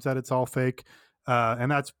 Acknowledge that it's all fake, and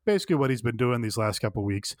that's basically what he's been doing these last couple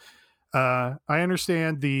weeks. I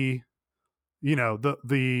understand the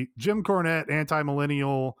Jim Cornette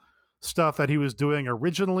anti-millennial stuff that he was doing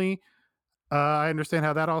originally. I understand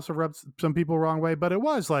how that also rubs some people wrong way, but it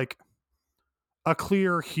was like a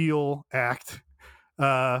clear heel act.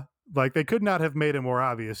 Like they could not have made it more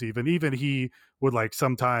obvious. Even he would like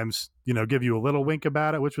sometimes, give you a little wink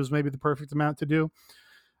about it, which was maybe the perfect amount to do.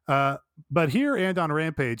 But here and on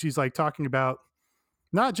Rampage, he's like talking about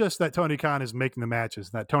not just that Tony Khan is making the matches,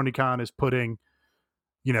 that Tony Khan is putting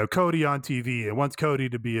Cody on TV and wants Cody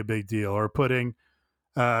to be a big deal, or putting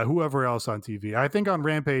whoever else on TV. I think on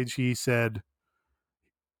Rampage he said,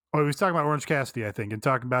 he was talking about Orange Cassidy, I think, and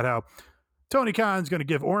talking about how Tony Khan's going to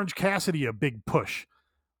give Orange Cassidy a big push.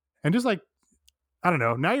 And just like, I don't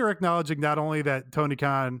know, now you're acknowledging not only that Tony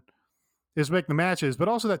Khan is making the matches, but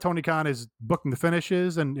also that Tony Khan is booking the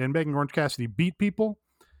finishes and making Orange Cassidy beat people.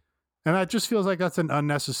 And that just feels like that's an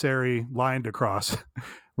unnecessary line to cross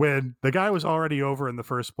when the guy was already over in the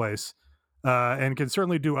first place, and can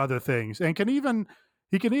certainly do other things, and he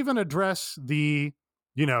can even address the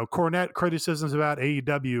Cornette criticisms about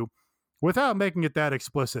AEW without making it that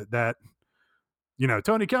explicit that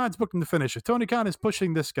Tony Khan's booking the finisher, Tony Khan is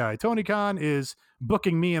pushing this guy, Tony Khan is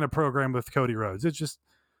booking me in a program with Cody Rhodes. It's just,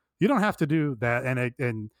 you don't have to do that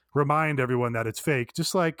and remind everyone that it's fake.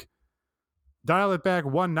 Just like dial it back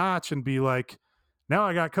one notch and be like, now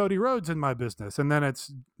I got Cody Rhodes in my business, and then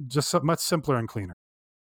it's just much simpler and cleaner.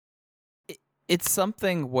 It's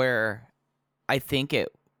something where I think it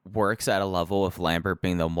works at a level with Lambert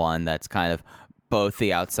being the one that's kind of both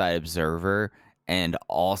the outside observer and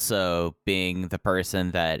also being the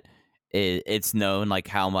person that it's known like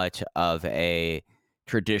how much of a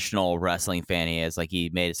traditional wrestling fan he is. Like he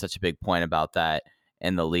made such a big point about that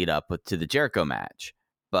in the lead up to the Jericho match.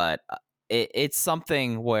 But it's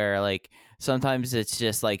something where like sometimes it's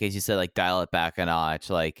just like, as you said, like dial it back a notch.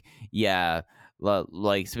 Like, yeah,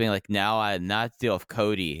 like something like, now I not deal with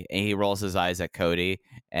Cody, and he rolls his eyes at Cody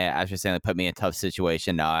and after saying, like, put me in a tough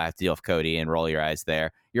situation, now I have to deal with Cody, and roll your eyes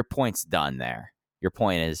there. Your point's done there. Your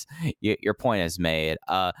point is made.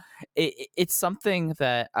 It's something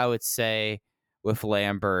that I would say with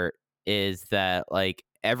Lambert is that like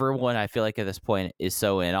everyone, I feel like at this point, is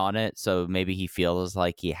so in on it, so maybe he feels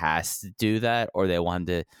like he has to do that, or they want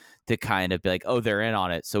him to kind of be like, oh, they're in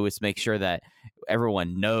on it, so let's make sure that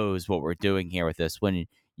everyone knows what we're doing here with this, when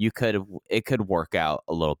it could work out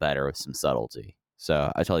a little better with some subtlety.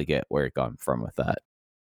 So I totally get where you're going from with that.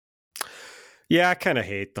 Yeah, I kind of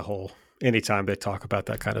hate the whole, anytime they talk about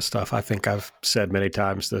that kind of stuff. I think I've said many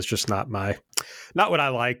times that's just not what I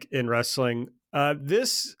like in wrestling.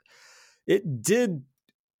 It did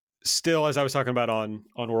still, as I was talking about on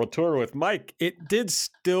World Tour with Mike, it did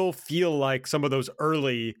still feel like some of those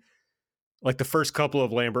early, like the first couple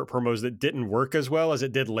of Lambert promos that didn't work as well as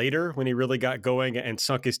it did later when he really got going and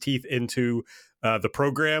sunk his teeth into the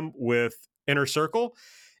program with Inner Circle.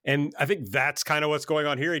 And I think that's kind of what's going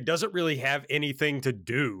on here. He doesn't really have anything to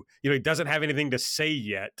do. He doesn't have anything to say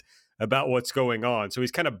yet about what's going on. So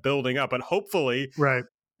he's kind of building up, and hopefully, right.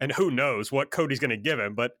 And who knows what Cody's going to give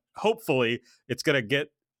him, but hopefully it's going to get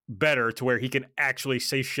better to where he can actually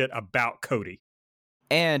say shit about Cody.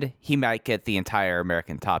 And he might get the entire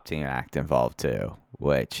American Top Team act involved too,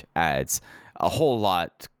 which adds a whole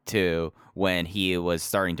lot to when he was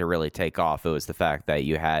starting to really take off. It was the fact that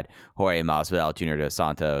you had Jorge Masvidal, Junior Dos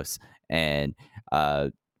Santos, and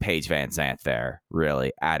Paige Van Zandt there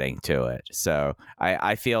really adding to it. So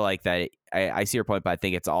I feel like that I see your point, but I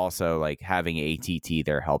think it's also like having ATT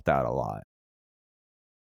there helped out a lot.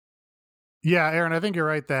 Yeah, Aaron, I think you're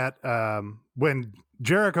right that when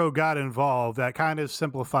Jericho got involved, that kind of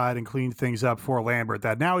simplified and cleaned things up for Lambert,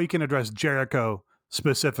 that now he can address Jericho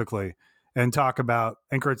specifically and talk about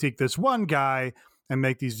and critique this one guy and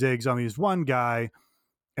make these zigs on these one guy.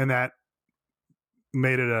 And that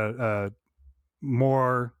made it a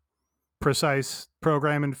more precise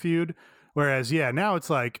program and feud. Whereas, now it's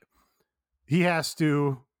like he's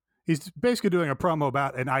basically doing a promo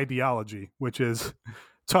about an ideology, which is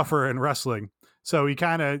tougher in wrestling. So he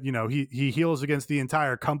kind of, he heals against the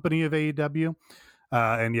entire company of AEW.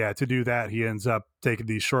 And to do that, he ends up taking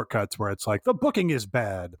these shortcuts where it's like, the booking is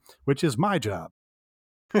bad, which is my job.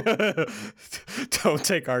 Don't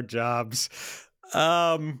take our jobs.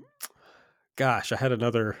 Gosh, I had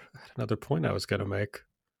another point I was going to make.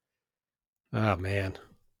 Oh, man.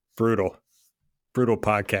 Brutal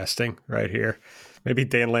podcasting right here. Maybe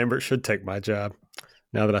Dan Lambert should take my job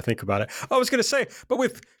now that I think about it. I was going to say, but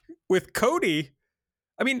with Cody,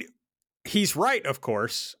 I mean, he's right, of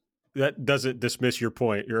course. That doesn't dismiss your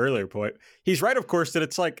earlier point. He's right, of course, that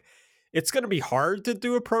it's like, it's going to be hard to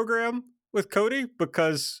do a program with Cody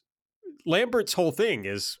because Lambert's whole thing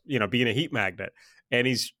is, being a heat magnet. And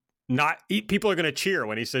people are going to cheer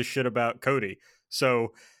when he says shit about Cody.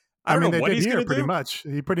 So I don't know what he's going to do.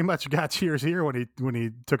 He pretty much got cheers here when he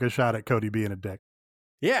took a shot at Cody being a dick.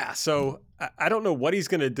 Yeah, so I don't know what he's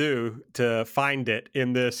going to do to find it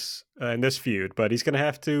in this feud, but he's going to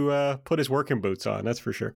have to put his working boots on, that's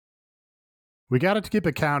for sure. We got to keep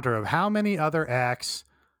a counter of how many other acts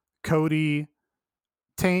Cody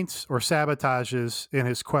taints or sabotages in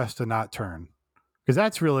his quest to not turn. Because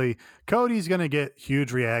that's really, Cody's going to get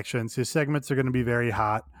huge reactions. His segments are going to be very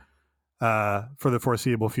hot for the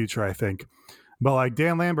foreseeable future, I think. But like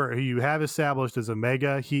Dan Lambert, who you have established as a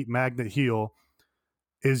mega heat magnet heel,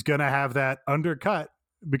 is going to have that undercut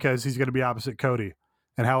because he's going to be opposite Cody.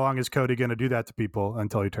 And how long is Cody going to do that to people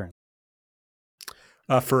until he turns?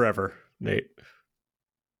 Forever, Nate.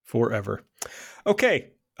 Forever.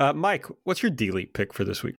 Okay, Mike, what's your delete pick for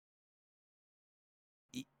this week?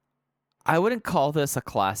 I wouldn't call this a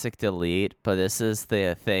classic delete, but this is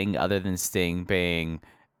the thing other than Sting being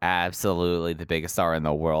absolutely the biggest star in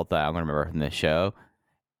the world that I'm going to remember from this show.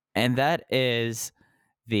 And that is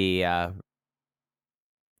the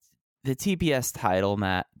TBS title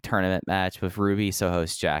tournament match with Ruby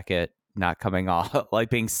Soho's jacket not coming off, like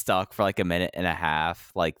being stuck for like a minute and a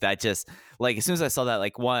half. Like that just, like as soon as I saw that,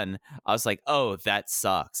 like I was like, oh, that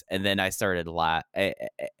sucks. And then I started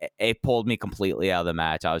it pulled me completely out of the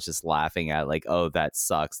match. I was just laughing at like, oh, that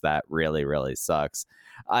sucks. That really, really sucks.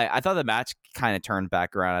 I thought the match kind of turned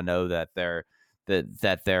back around. I know that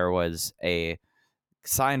there was a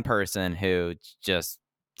sign person who just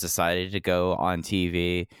decided to go on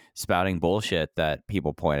TV spouting bullshit that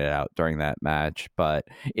people pointed out during that match, but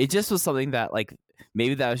it just was something that like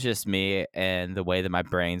maybe that was just me and the way that my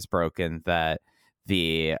brain's broken, that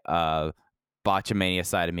the botchamania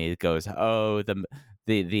side of me goes, oh,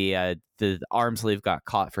 the arm sleeve got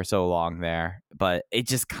caught for so long there. But it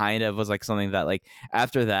just kind of was like something that like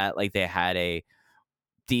after that, like they had a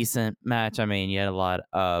decent match. I mean, you had a lot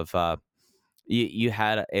of you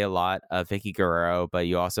had a lot of Vicky Guerrero, but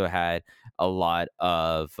you also had a lot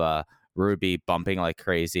of Ruby bumping like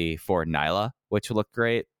crazy for Nyla, which looked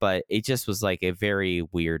great. But it just was like a very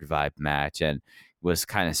weird vibe match, and was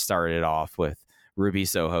kind of started off with Ruby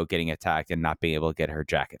Soho getting attacked and not being able to get her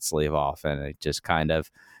jacket sleeve off, and it just kind of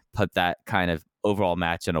put that kind of overall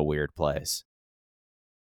match in a weird place.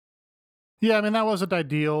 Yeah, I mean, that wasn't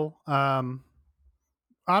ideal.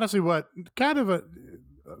 Honestly, what kind of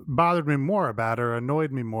bothered me more about it, or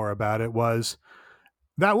annoyed me more about it, was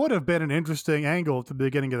that would have been an interesting angle at the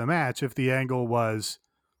beginning of the match if the angle was,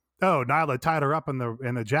 oh, Nyla tied her up in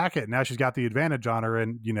the jacket, and now she's got the advantage on her,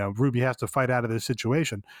 and Ruby has to fight out of this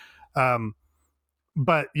situation.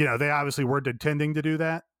 But they obviously weren't intending to do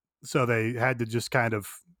that, so they had to just kind of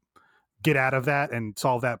get out of that and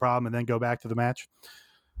solve that problem, and then go back to the match.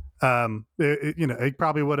 It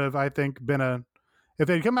probably would have, I think, been if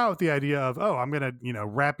they'd come out with the idea of, oh, I'm gonna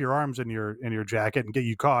wrap your arms in your jacket and get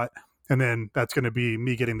you caught, and then that's going to be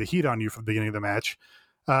me getting the heat on you from the beginning of the match,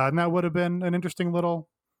 and that would have been an interesting little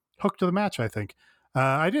hook to the match, I think.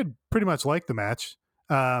 I did pretty much like the match.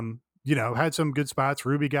 Had some good spots.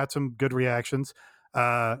 Ruby got some good reactions.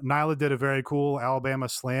 Nyla did a very cool Alabama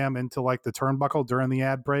slam into like the turnbuckle during the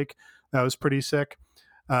ad break. That was pretty sick.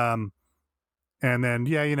 And then,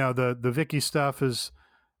 the Vicky stuff is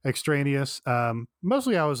extraneous.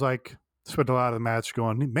 Mostly I was like, spent a lot of the match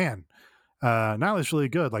going, man, Nyla's really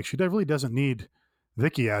good. Like, she really doesn't need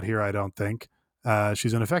Vicky out here, I don't think.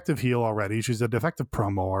 She's an effective heel already. She's an effective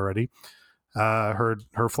promo already.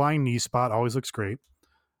 Her flying knee spot always looks great.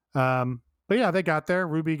 But yeah, they got there.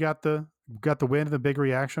 Ruby got the win and the big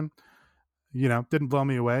reaction. Didn't blow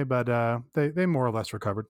me away, but they more or less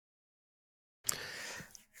recovered.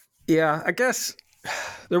 Yeah, I guess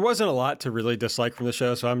there wasn't a lot to really dislike from the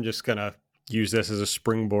show, so I'm just gonna use this as a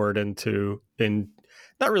springboard into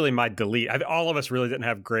not really my delete. All of us really didn't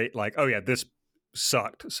have great oh yeah, this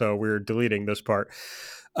sucked, so we're deleting this part.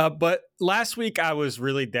 But last week I was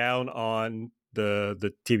really down on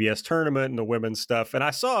the TBS tournament and the women's stuff, and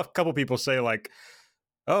I saw a couple people say why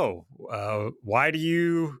do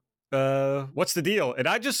you what's the deal? And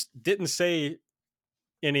I just didn't say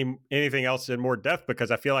anything else in more depth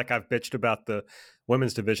because I feel like I've bitched about the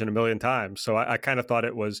women's division a million times. So I kind of thought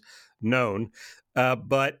it was known.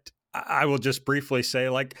 But I will just briefly say,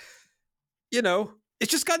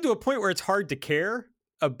 it's just gotten to a point where it's hard to care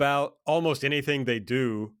about almost anything they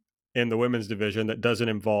do in the women's division that doesn't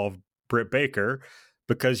involve Britt Baker,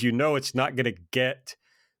 because it's not going to get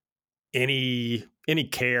any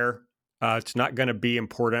care. It's not going to be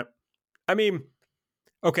important. I mean,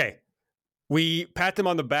 okay, we pat them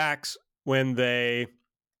on the backs when they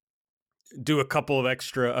do a couple of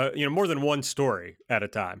extra, more than one story at a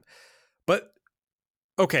time. But,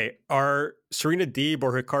 okay, are Serena Deeb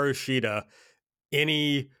or Hikaru Shida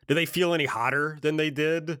do they feel any hotter than they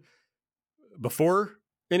did before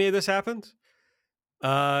any of this happened?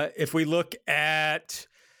 If we look at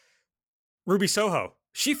Ruby Soho,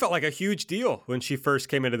 she felt like a huge deal when she first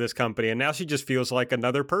came into this company, and now she just feels like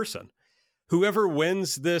another person. Whoever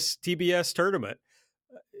wins this TBS tournament,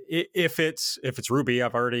 if it's Ruby,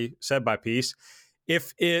 I've already said my piece.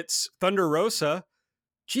 If it's Thunder Rosa,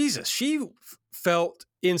 Jesus, she felt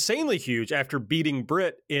insanely huge after beating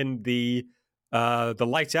Britt in the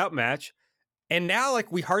lights out match, and now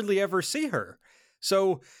we hardly ever see her.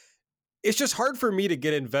 So it's just hard for me to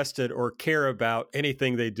get invested or care about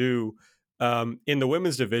anything they do in the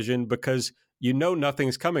women's division because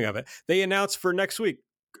nothing's coming of it. They announced for next week,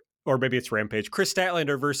 or maybe it's Rampage, Chris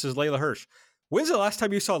Statlander versus Layla Hirsch. When's the last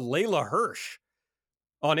time you saw Layla Hirsch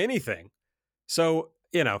on anything? So,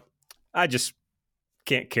 I just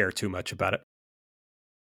can't care too much about it.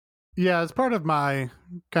 Yeah, it's part of my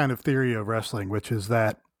kind of theory of wrestling, which is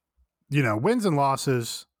that, wins and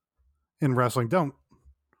losses in wrestling don't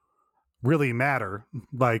really matter,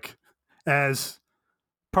 as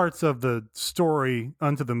parts of the story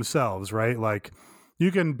unto themselves, right?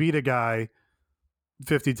 You can beat a guy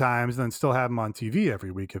 50 times and then still have him on TV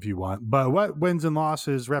every week if you want. But what wins and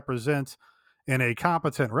losses represent in a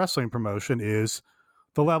competent wrestling promotion is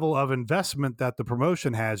the level of investment that the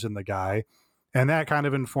promotion has in the guy. And that kind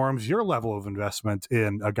of informs your level of investment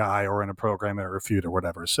in a guy or in a program or a feud or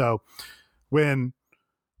whatever. So when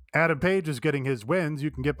Adam Page is getting his wins, you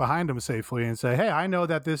can get behind him safely and say, hey, I know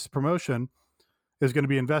that this promotion is going to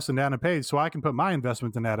be invested in Adam Page, so I can put my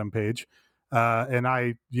investment in Adam Page. And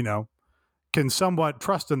I, can somewhat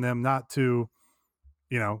trust in them not to,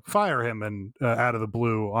 fire him and out of the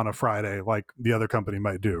blue on a Friday like the other company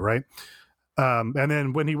might do, right? And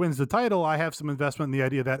then when he wins the title, I have some investment in the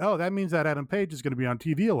idea that, that means that Adam Page is going to be on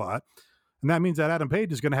TV a lot. And that means that Adam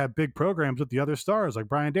Page is going to have big programs with the other stars like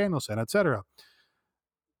Bryan Danielson, et cetera.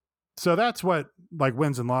 So that's what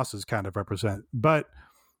wins and losses kind of represent. But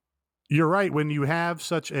you're right. When you have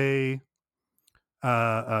such a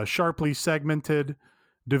sharply segmented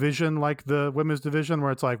division like the women's division,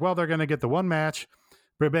 where it's they're going to get the one match,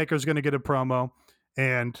 Britt Baker's going to get a promo,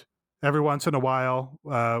 and every once in a while,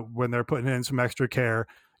 when they're putting in some extra care,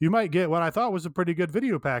 you might get what I thought was a pretty good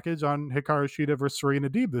video package on Hikaru Shida versus Serena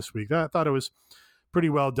Deeb this week. I thought it was pretty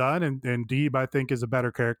well done, and Deeb, I think, is a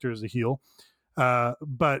better character as a heel.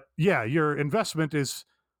 But yeah, your investment is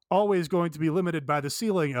always going to be limited by the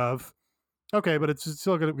ceiling of, okay, but it's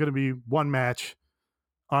still going to be one match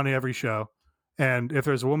on every show. And if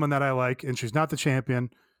there's a woman that I like and she's not the champion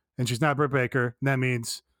and she's not Britt Baker, that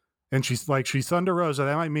means, and she's Thunder Rosa,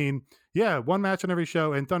 that might mean, one match on every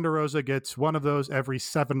show, and Thunder Rosa gets one of those every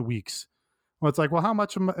 7 weeks. Well, it's how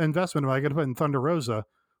much investment am I going to put in Thunder Rosa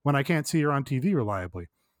when I can't see her on TV reliably?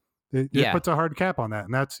 It puts a hard cap on that.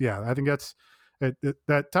 And that's, I think that's,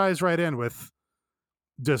 that ties right in with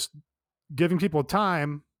just giving people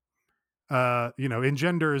time,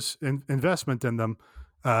 engenders investment in them.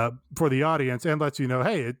 for the audience, and lets you know,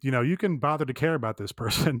 hey, you can bother to care about this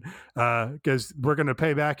person because we're going to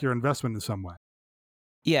pay back your investment in some way.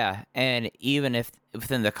 Yeah, and even if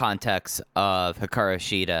within the context of Hikaru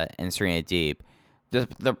Shida and Serena Deeb,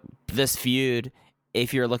 this feud,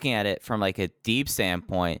 if you're looking at it from like a Deeb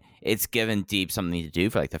standpoint, it's given Deeb something to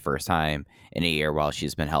do for like the first time in a year while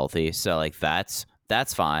she's been healthy. So like that's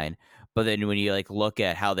fine. But then when you like look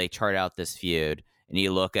at how they chart out this feud, and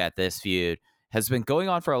you look at this feud has been going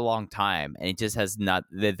on for a long time, and it just has not,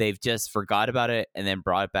 they've just forgot about it and then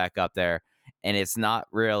brought it back up there, and it's not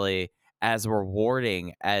really as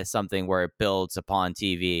rewarding as something where it builds upon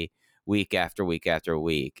TV week after week after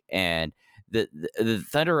week. And the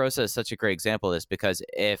Thunder Rosa is such a great example of this, because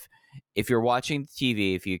if you're watching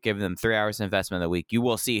TV, if you give them 3 hours of investment a week, you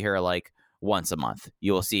will see her like once a month.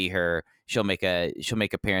 You will see her. She'll make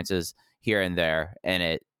appearances here and there,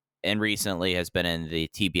 and recently has been in the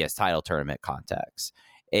TBS title tournament context.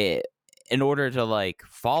 In order to like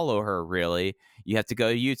follow her, really, you have to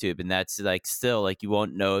go to YouTube, and that's like still like you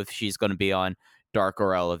won't know if she's going to be on Dark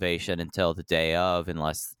or Elevation until the day of,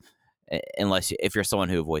 unless if you're someone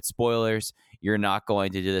who avoids spoilers, you're not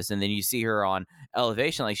going to do this. And then you see her on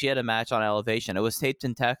Elevation, like she had a match on Elevation. It was taped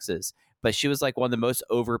in Texas, but she was like one of the most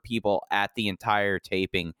over people at the entire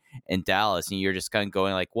taping in Dallas, and you're just kind of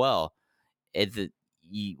going like, well,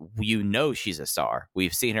 you know she's a star.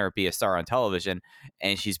 We've seen her be a star on television,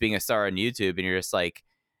 and she's being a star on YouTube, and you're just like,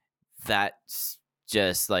 that's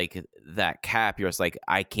just like that cap. You're just like,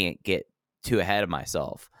 I can't get too ahead of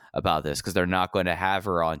myself about this, because they're not going to have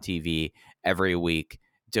her on TV every week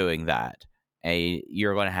doing that. And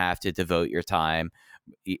you're going to have to devote your time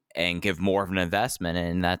and give more of an investment,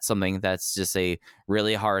 and that's something that's just a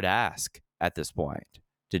really hard ask at this point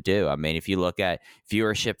to do. I mean, if you look at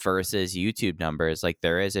viewership versus YouTube numbers, like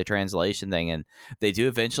there is a translation thing, and they do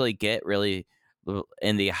eventually get really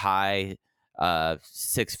in the high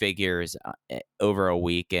six figures over a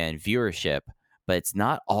weekend viewership, but it's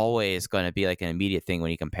not always going to be like an immediate thing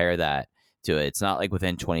when you compare that to it. It's not like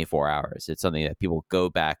within 24 hours. It's something that people go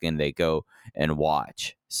back and they go and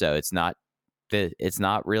watch. So it's not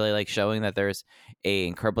really like showing that there's a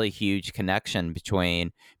incredibly huge connection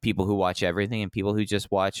between people who watch everything and people who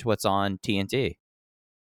just watch what's on TNT.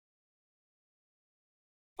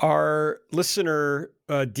 Our listener,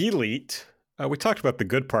 Delete, we talked about the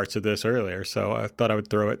good parts of this earlier, so I thought I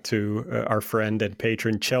would throw it to our friend and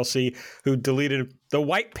patron Chelsea, who deleted the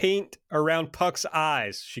white paint around Puck's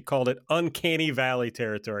eyes. She called it uncanny valley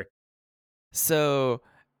territory. So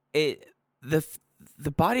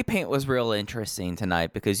the body paint was real interesting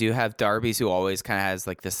tonight, because you have Darby's, who always kind of has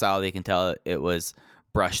like the style that you can tell it was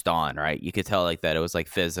brushed on, right? You could tell like that it was like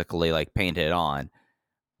physically like painted on.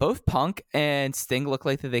 Both Punk and Sting look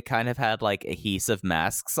like that they kind of had like adhesive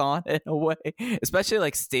masks on in a way, especially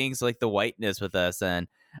like Sting's like the whiteness with us. And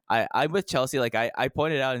I'm with Chelsea. Like I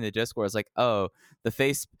pointed out in the Discord, I was like, oh, the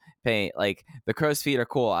face paint, like the crow's feet are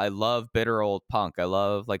cool. I love bitter old Punk. I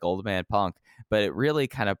love like old man Punk, but it really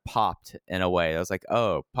kind of popped in a way. I was like,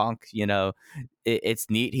 oh, Punk, it's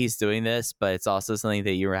neat he's doing this, but it's also something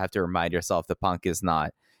that you have to remind yourself that Punk is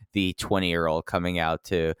not the 20-year-old coming out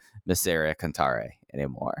to Masera Cantare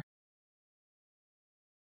anymore.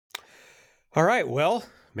 All right, well,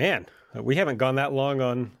 man, we haven't gone that long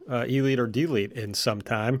on Elite or Delete in some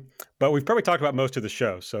time, but we've probably talked about most of the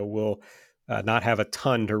show, so we'll not have a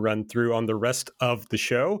ton to run through on the rest of the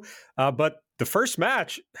show. But the first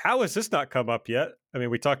match, how has this not come up yet? I mean,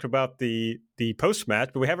 we talked about the post-match,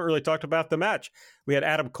 but we haven't really talked about the match. We had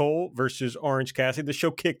Adam Cole versus Orange Cassidy. The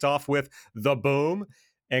show kicked off with the Boom,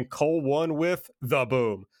 and Cole won with the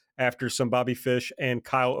Boom after some Bobby Fish and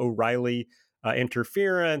Kyle O'Reilly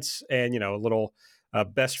interference and, a little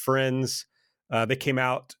best friends. They came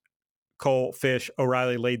out. Cole, Fish,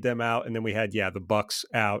 O'Reilly laid them out, and then we had, the Bucks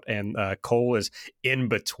out, and Cole is in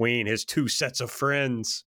between his two sets of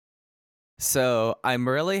friends. So I'm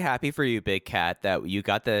really happy for you, Big Cat, that you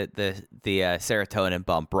got the serotonin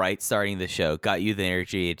bump right starting the show, got you the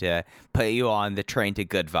energy to put you on the train to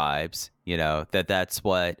good vibes. That's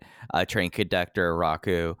what train conductor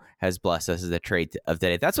Raku has blessed us as the trait of the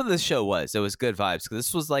day. That's what this show was. It was good vibes, because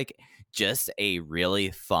this was like just a really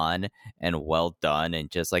fun and well done, and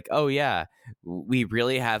just like, oh yeah, we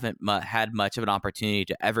really haven't had much of an opportunity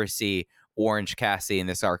to ever see Orange Cassidy in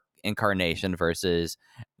this incarnation versus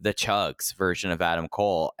the Chugs version of Adam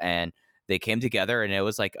Cole, and they came together, and it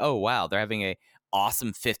was like, oh wow, they're having a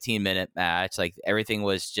awesome 15-minute match. Like everything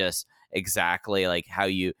was just exactly like how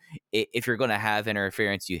you, if you're going to have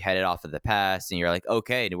interference, you head it off of the past and you're like,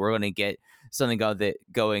 okay, we're going to get something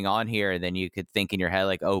going on here. And then you could think in your head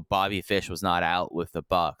like, oh, Bobby Fish was not out with the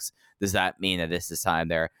Bucks. Does that mean that this is time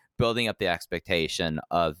they're building up the expectation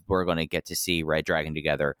of we're going to get to see Red Dragon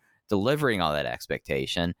together, delivering all that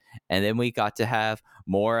expectation? And then we got to have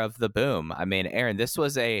more of the boom. I mean, Aaron, this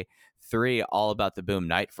was a 3 all about the boom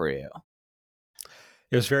night for you.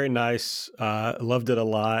 It was very nice. Loved it a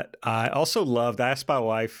lot. I also I asked my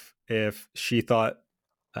wife if she thought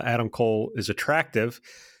Adam Cole is attractive.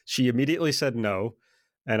 She immediately said no.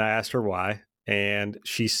 And I asked her why. And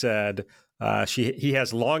she said he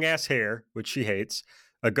has long ass hair, which she hates,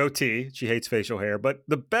 a goatee. She hates facial hair. But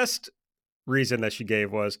the best reason that she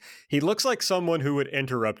gave was he looks like someone who would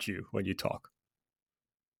interrupt you when you talk.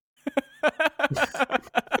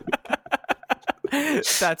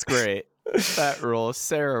 That's great. That rules.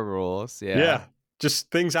 Sarah rules. Yeah. Yeah.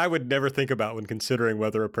 Just things I would never think about when considering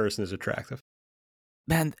whether a person is attractive.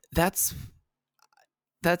 Man, that's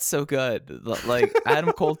so good. Like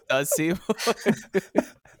Adam Cole does seem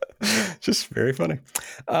just very funny.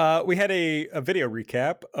 We had a video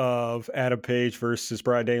recap of Adam Page versus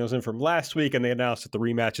Bryan Danielson from last week, and they announced that the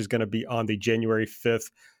rematch is going to be on the January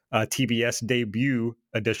 5th TBS debut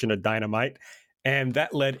edition of Dynamite. And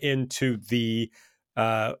that led into the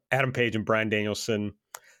Adam Page and Bryan Danielson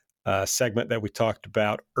segment that we talked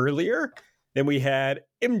about earlier. Then we had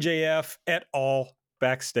MJF et al.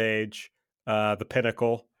 Backstage, the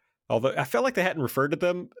Pinnacle. Although I felt like they hadn't referred to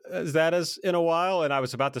them as in a while. And I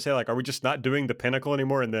was about to say, like, are we just not doing the Pinnacle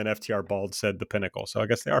anymore? And then FTR Bald said the Pinnacle. So I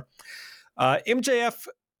guess they are. MJF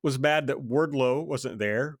was mad that Wardlow wasn't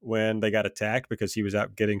there when they got attacked because he was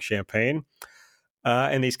out getting champagne.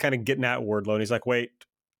 And he's kind of getting at Wardlow. And he's like, wait,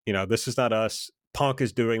 this is not us. Punk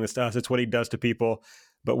is doing this to us. It's what he does to people.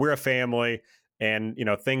 But we're a family. And,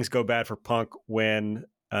 things go bad for Punk when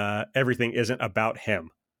everything isn't about him.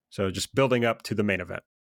 So just building up to the main event.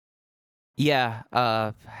 Yeah,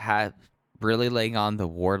 really laying on the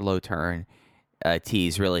Wardlow turn.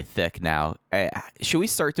 Tease really thick now. Should we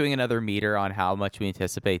start doing another meter on how much we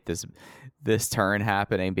anticipate this turn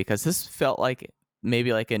happening? Because this felt like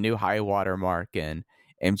maybe like a new high water mark, and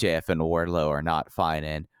MJF and Wardlow are not fine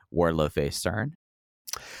in Wardlow face turn.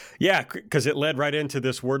 Yeah, because it led right into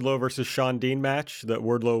this Wardlow versus Shawn Dean match that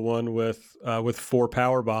Wardlow won with 4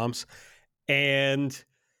 power bombs, and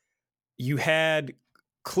you had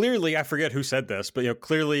clearly, I forget who said this, but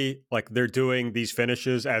clearly like they're doing these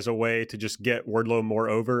finishes as a way to just get Wardlow more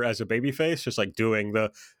over as a babyface, just like doing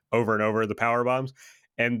the over and over the power bombs.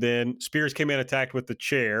 And then Spears came in, attacked with the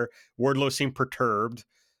chair. Wardlow seemed perturbed.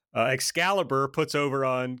 Excalibur puts over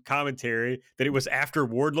on commentary that it was after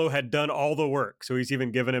Wardlow had done all the work. So he's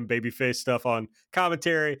even given him babyface stuff on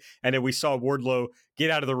commentary. And then we saw Wardlow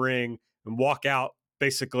get out of the ring and walk out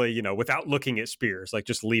basically, without looking at Spears, like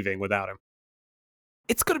just leaving without him.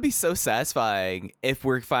 It's going to be so satisfying if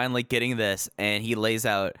we're finally getting this and he lays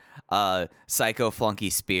out Psycho Flunky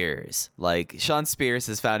Spears. Like, Shawn Spears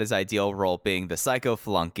has found his ideal role being the Psycho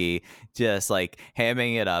Flunky, just like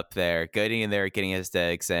hamming it up there, getting in there, getting his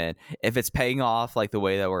digs. And if it's paying off like the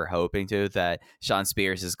way that we're hoping to, that Shawn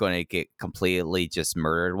Spears is going to get completely just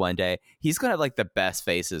murdered one day, he's going to have like the best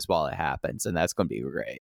faces while it happens. And that's going to be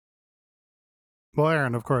great. Well,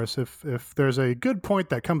 Aaron, of course, if there's a good point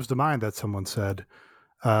that comes to mind that someone said,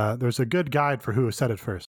 there's a good guide for who said it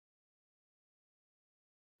first.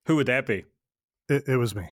 Who would that be? It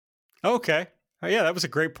was me. Okay. Oh, yeah, that was a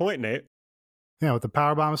great point, Nate. Yeah, with the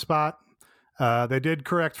powerbomb spot, they did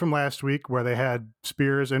correct from last week where they had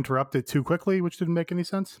Spears interrupted too quickly, which didn't make any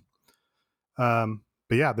sense. But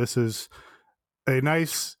yeah, this is a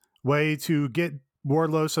nice way to get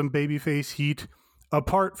Wardlow some babyface heat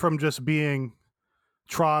apart from just being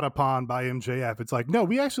trod upon by MJF. It's like, no,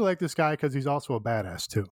 we actually like this guy because he's also a badass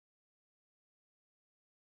too.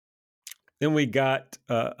 Then we got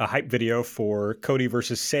a hype video for Cody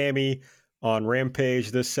versus Sammy on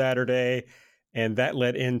Rampage this Saturday, and that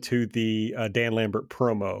led into the Dan Lambert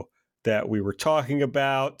promo that we were talking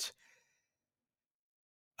about.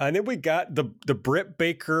 And then we got the Britt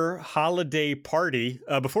Baker holiday party.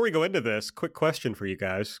 Before we go into this, quick question for you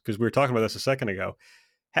guys, because we were talking about this a second ago.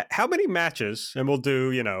 How many matches, and we'll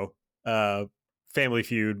do, Family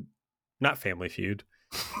Feud, not Family Feud.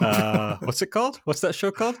 What's it called? What's that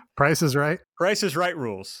show called? Price is Right. Price is Right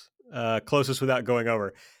rules. Closest without going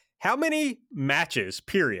over. How many matches,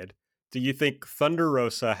 period, do you think Thunder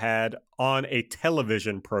Rosa had on a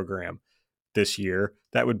television program this year?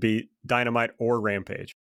 That would be Dynamite or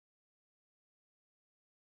Rampage.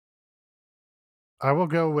 I will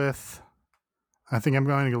go with, I think I'm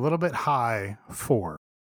going a little bit high, 4.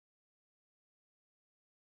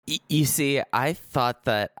 You see, I thought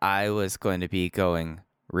that I was going to be going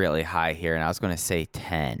really high here, and I was going to say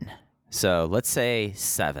 10. So let's say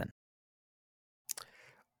 7.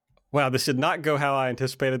 Wow, this did not go how I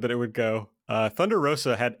anticipated that it would go. Thunder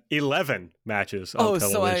Rosa had 11 matches on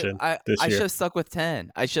television this I year. should have stuck with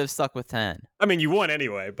 10. I should have stuck with 10. I mean, you won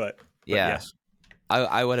anyway, but Yeah. yes.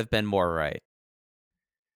 I would have been more right.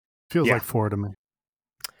 Feels like 4 to me.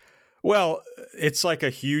 Well, it's like a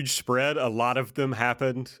huge spread. A lot of them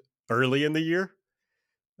happened early in the year.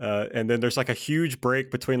 And then there's like a huge break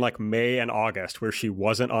between like May and August where she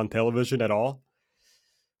wasn't on television at all.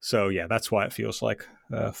 So yeah, that's why it feels like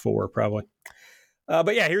 4 probably.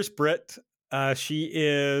 But yeah, here's Britt. She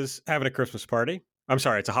is having a Christmas party. I'm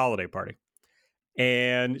sorry, it's a holiday party.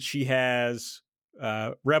 And she has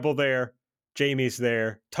Rebel there, Jamie's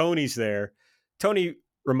there, Tony's there. Tony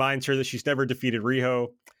reminds her that she's never defeated Riho.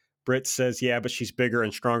 Britt says, yeah, but she's bigger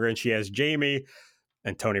and stronger, and she has Jamie.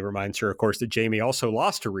 And Tony reminds her, of course, that Jamie also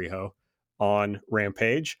lost to Riho on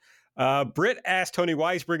Rampage. Britt asks Tony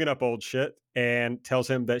why he's bringing up old shit and tells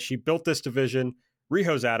him that she built this division.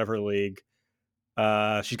 Riho's out of her league.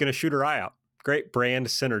 She's going to shoot her eye out. Great brand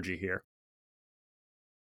synergy here.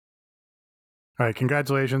 All right,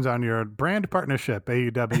 congratulations on your brand partnership,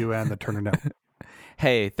 AEW and the Turner Network.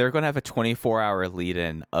 Hey, they're going to have a 24-hour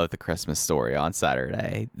lead-in of the Christmas Story on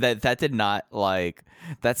Saturday. That did not, like,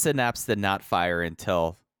 that synapse did not fire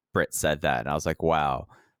until Britt said that. And I was like, wow,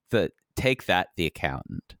 take that, The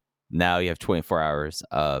Accountant. Now you have 24 hours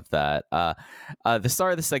of that. The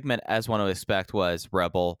start of the segment, as one would expect, was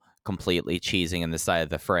Rebel completely cheesing in the side of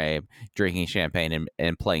the frame, drinking champagne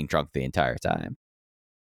and playing drunk the entire time.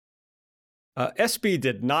 SB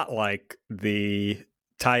did not like the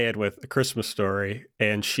tie-in with A Christmas Story,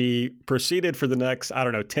 and she proceeded for the next,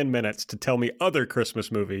 10 minutes to tell me other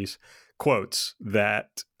Christmas movies, quotes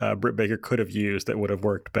that Britt Baker could have used that would have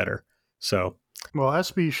worked better. So, well,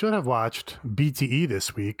 SB should have watched BTE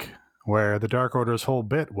this week, where the Dark Order's whole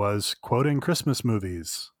bit was quoting Christmas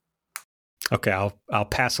movies. Okay, I'll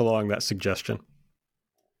pass along that suggestion.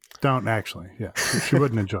 Don't actually. Yeah, she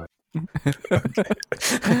wouldn't enjoy it.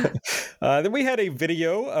 Then we had a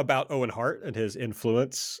video about Owen Hart and his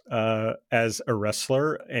influence as a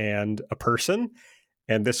wrestler and a person.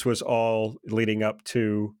 And this was all leading up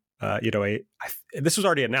to, this was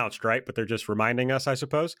already announced, right? But they're just reminding us, I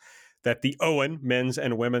suppose, that the Owen men's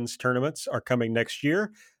and women's tournaments are coming next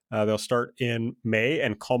year. They'll start in May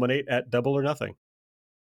and culminate at Double or Nothing.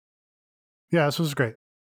 Yeah, this was great.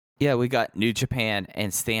 Yeah, we got New Japan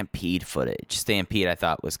and Stampede footage. Stampede, I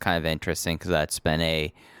thought, was kind of interesting because that's been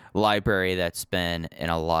a library that's been in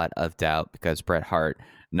a lot of doubt because Bret Hart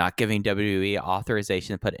not giving WWE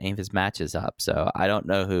authorization to put any of his matches up. So I don't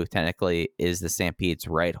know who technically is the Stampede's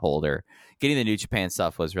right holder. Getting the New Japan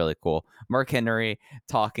stuff was really cool. Mark Henry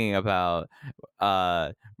talking about,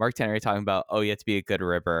 oh, you have to be a good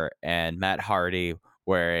ribber, and Matt Hardy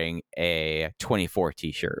wearing a 24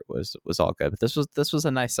 t-shirt was all good. But this was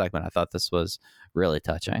a nice segment. I thought this was really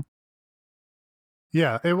touching.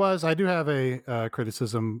 Yeah, it was. I do have a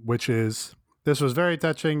criticism, which is this was very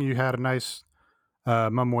touching. You had a nice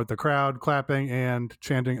moment with the crowd clapping and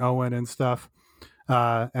chanting Owen and stuff.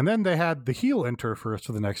 And then they had the heel enter first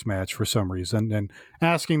for the next match for some reason and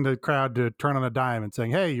asking the crowd to turn on a dime and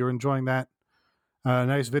saying, hey, you're enjoying that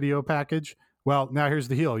nice video package? Well, now here's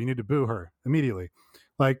the heel. You need to boo her immediately.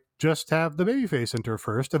 Like, just have the babyface enter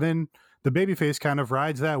first, and then the babyface kind of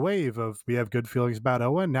rides that wave of we have good feelings about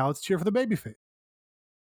Owen. Now let's cheer for the babyface.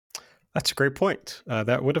 That's a great point.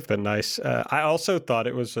 That would have been nice. I also thought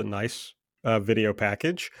it was a nice video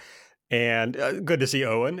package, and good to see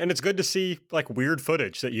Owen. And it's good to see like weird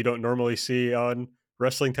footage that you don't normally see on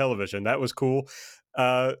wrestling television. That was cool.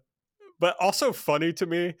 But also funny to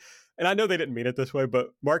me, and I know they didn't mean it this way, but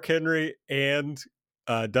Mark Henry and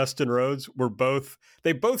Dustin Rhodes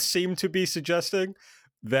they both seem to be suggesting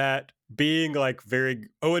that being like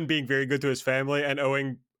Owen being very good to his family and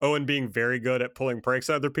Owen being very good at pulling pranks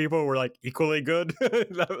on other people were like equally good.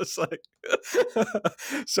 That was like,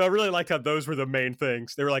 so I really liked how those were the main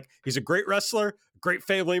things. They were like, he's a great wrestler, great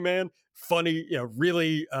family man, funny,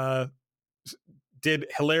 really did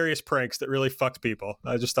hilarious pranks that really fucked people.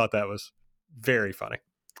 I just thought that was very funny.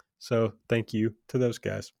 So thank you to those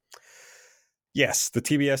guys. Yes, the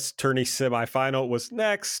TBS tourney semifinal was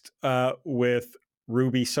next with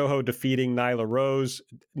Ruby Soho defeating Nyla Rose.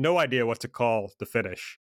 No idea what to call the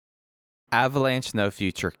finish. Avalanche no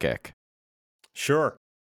future kick. Sure.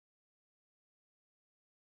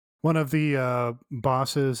 One of the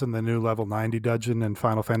bosses in the new level 90 dungeon in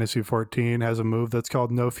Final Fantasy XIV has a move that's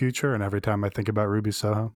called No Future, and every time I think about Ruby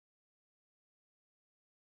Soho,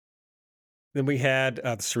 Then we had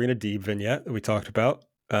the Serena Deeb vignette that we talked about.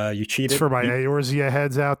 You cheated. It's for my Eorzea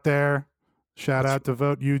heads out there. Shout out to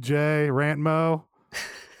Vote UJ, Rant Mo.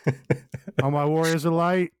 All my warriors are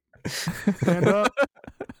light. Stand up.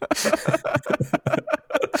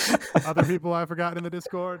 Other people I've forgotten in the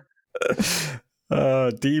Discord.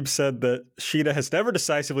 Deeb said that Sheeta has never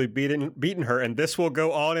decisively beaten her, and this will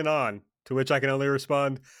go on and on. To which I can only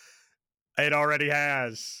respond, it already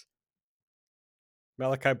has.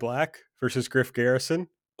 Malachi Black versus Griff Garrison.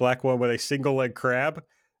 Black won with a single leg crab,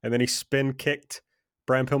 and then he spin kicked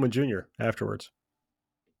Brian Pillman Jr. afterwards.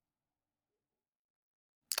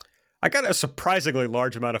 I got a surprisingly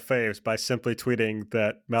large amount of faves by simply tweeting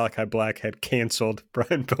that Malachi Black had canceled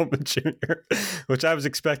Brian Pillman Jr., which I was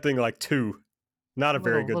expecting like 2. Not a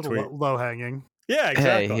very good tweet. Low hanging. Yeah,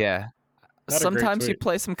 exactly. Hey, yeah. Sometimes you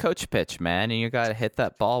play some coach pitch, man, and you got to hit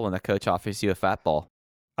that ball when the coach offers you a fat ball.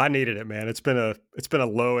 I needed it, man. It's been a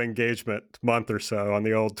low engagement month or so on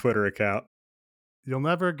the old Twitter account. You'll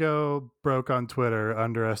never go broke on Twitter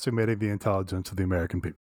underestimating the intelligence of the American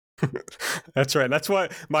people. That's right. That's why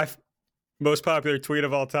my most popular tweet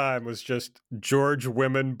of all time was just George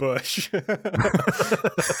Women Bush.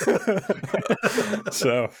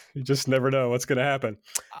 So you just never know what's going to happen.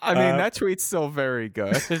 I mean, that tweet's still very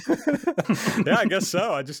good. Yeah, I guess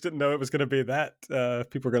so. I just didn't know it was going to be that.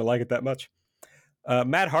 People are going to like it that much.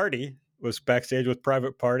 Matt Hardy was backstage with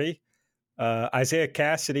Private Party. Isaiah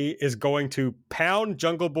Cassidy is going to pound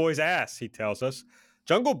Jungle Boy's ass, he tells us.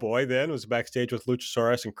 Jungle Boy then was backstage with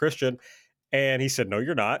Luchasaurus and Christian, and he said, no,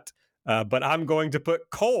 you're not. But I'm going to put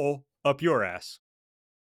Cole up your ass.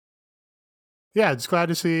 Yeah, just glad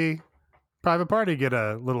to see Private Party get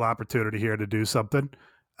a little opportunity here to do something.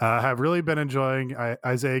 Have really been enjoying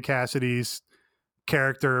Isaiah Cassidy's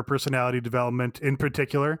character, personality development in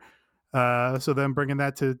particular. So then bringing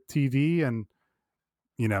that to TV and,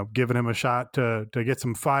 giving him a shot to get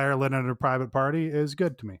some fire lit under Private Party is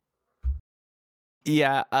good to me.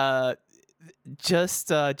 Yeah, just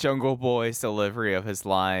Jungle Boy's delivery of his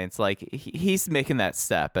lines, like he's making that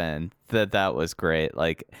step, and that was great.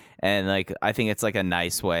 I think it's like a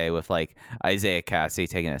nice way with like Isaiah Cassidy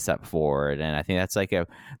taking a step forward, and I think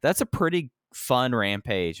that's a pretty fun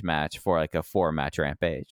Rampage match for like a 4-match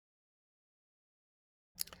Rampage.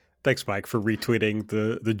 Thanks, Mike, for retweeting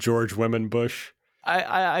the George Women Bush.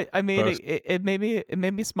 I mean, it made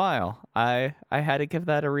me smile. I had to give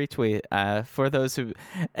that a retweet. For those who,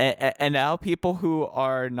 and now people who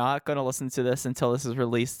are not going to listen to this until this is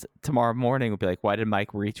released tomorrow morning will be like, why did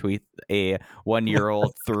Mike retweet a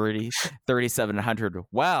 1-year-old 3,700?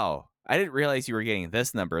 Wow, I didn't realize you were getting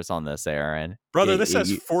this numbers on this, Aaron. Brother, this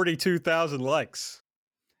has 42,000 likes.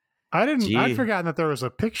 I'd forgotten that there was a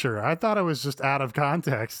picture. I thought it was just out of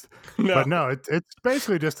context. No. But no, it's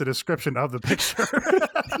basically just a description of the picture.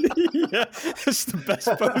 Yeah, it's the best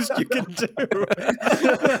post you can do.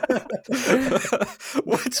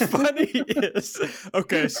 What's funny is,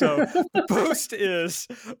 okay, so the post is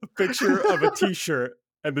a picture of a t-shirt,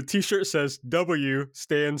 and the t-shirt says W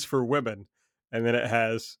stands for women, and then it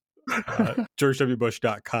has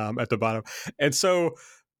GeorgeWBush.com at the bottom. And so,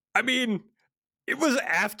 I mean, it was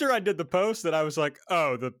after I did the post that I was like,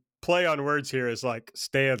 oh, the play on words here is like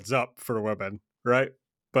stands up for women, right?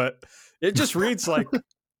 But it just reads like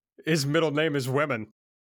his middle name is Women.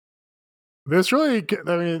 This really,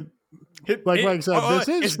 I mean, like Mike said, this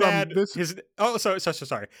is his dad.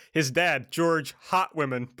 Sorry. His dad, George Hot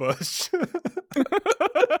Women Bush.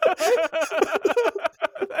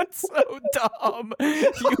 That's so dumb,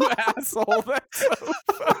 you asshole. That's so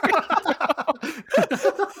fucking dumb.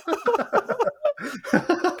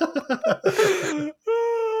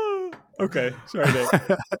 Okay, sorry, Nick.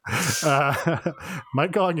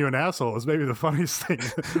 Mike calling you an asshole is maybe the funniest thing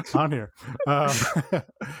on here.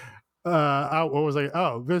 What was I?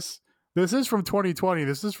 Oh, this is from 2020.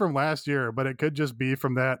 This is from last year, but it could just be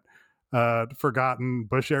from that forgotten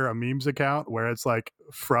Bush era memes account where it's like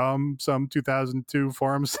from some 2002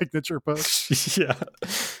 forum signature post. Yeah.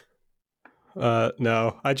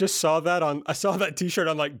 No, I just saw that t-shirt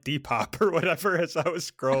on like Depop or whatever as I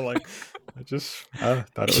was scrolling. I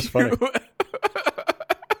thought it was funny.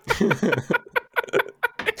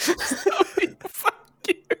 Fuck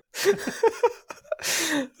you.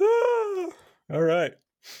 All right.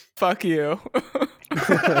 Fuck you.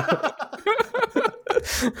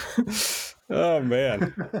 Oh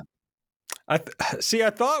man. I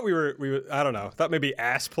thought we were I don't know. I thought maybe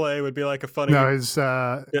ass play would be like a funny. No, it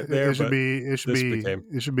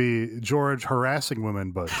should be George harassing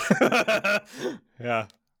women, but yeah.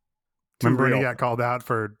 Remember when he got called out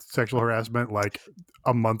for sexual harassment like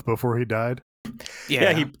a month before he died?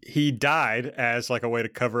 Yeah, he died as like a way to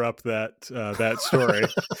cover up that story.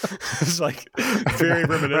 It's like very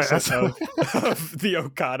reminiscent of the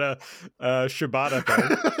Okada Shibata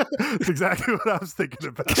thing. That's exactly what I was thinking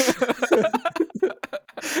about.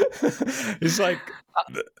 It's like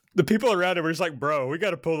the people around him were just like, bro, we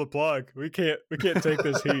got to pull the plug. We can't take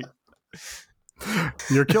this heat.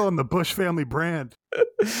 You're killing the Bush family brand.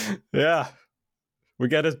 Yeah, we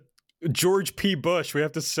got to. George P. Bush. We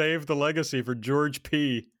have to save the legacy for George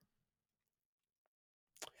P.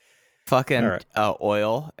 Fucking right.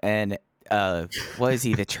 Oil and what is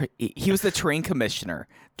he? He was the train commissioner.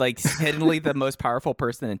 Like hiddenly the most powerful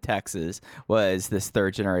person in Texas was this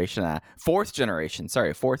fourth generation asshole.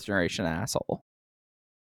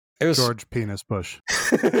 It was George Penis Bush.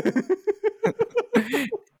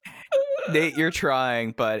 Nate, you're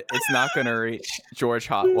trying, but it's not going to reach George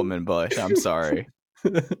Hot Woman Bush. I'm sorry.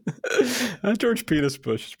 George Penis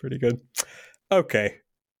Bush is pretty good. Okay.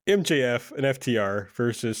 MJF and FTR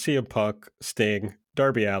versus CM Punk, Sting,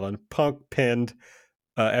 Darby Allin. Punk pinned,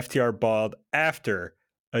 FTR balled after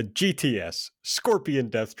a GTS, Scorpion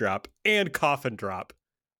Death Drop, and Coffin Drop.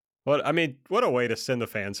 What a way to send the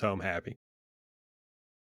fans home happy.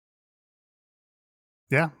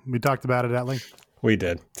 Yeah, we talked about it at length. We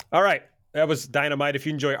did. All right. That was Dynamite. If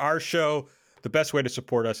you enjoy our show, the best way to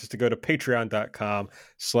support us is to go to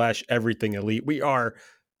patreon.com/everythingelite. We are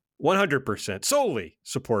 100% solely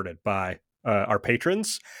supported by our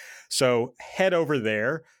patrons. So head over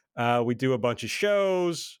there. We do a bunch of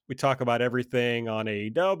shows. We talk about everything on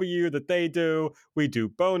AEW that they do. We do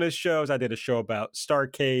bonus shows. I did a show about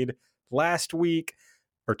Starrcade last week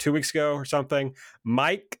or 2 weeks ago or something.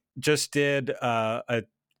 Mike just did a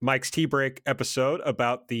Mike's Tea Break episode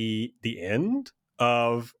about the end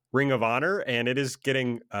of Ring of Honor, and it is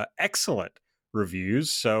getting excellent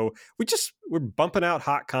reviews. So we're bumping out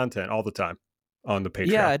hot content all the time on the Patreon.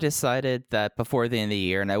 Yeah, I decided that before the end of the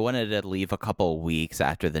year, and I wanted to leave a couple of weeks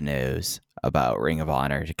after the news about Ring of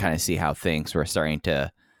Honor to kind of see how things were starting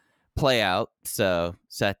to play out. So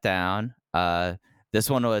sat down. This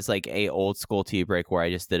one was like a old school tea break where I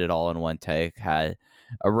just did it all in one take, had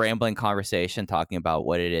a rambling conversation talking about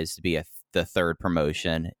what it is to be the third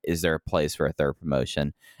promotion. Is there a place for a third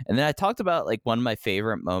promotion? And then I talked about like one of my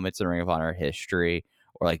favorite moments in Ring of Honor history,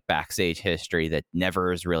 or like backstage history that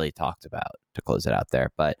never is really talked about, to close it out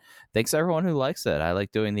there. But thanks to everyone who likes it. I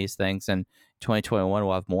like doing these things, and 2021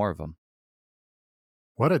 we'll have more of them.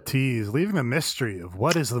 What a tease, leaving the mystery of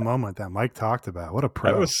what is the moment that Mike talked about. What a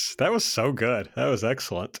pro. That was so good. That was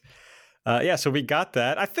excellent. So we got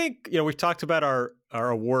that. I think, we've talked about our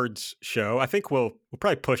awards show. I think we'll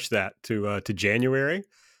probably push that to January.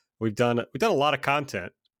 We've done a lot of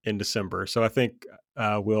content in December, so I think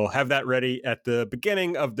we'll have that ready at the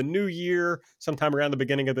beginning of the new year, sometime around the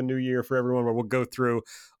beginning of the new year for everyone, where we'll go through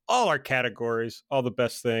all our categories, all the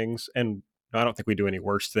best things, and I don't think we do any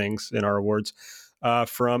worse things in our awards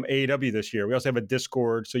from AEW this year. We also have a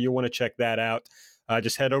Discord, so you'll want to check that out.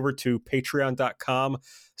 Just head over to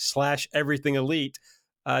patreon.com/everythingelite.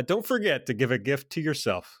 Don't forget to give a gift to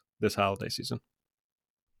yourself this holiday season.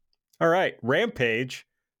 All right, Rampage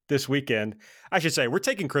this weekend. I should say, we're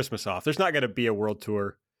taking Christmas off. There's not going to be a world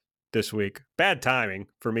tour this week. Bad timing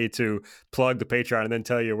for me to plug the Patreon and then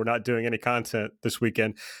tell you we're not doing any content this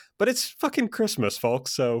weekend. But it's fucking Christmas,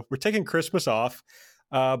 folks. So we're taking Christmas off.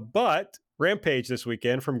 But Rampage this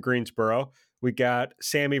weekend from Greensboro. We got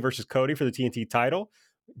Sammy versus Cody for the TNT title.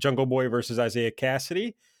 Jungle Boy versus Isaiah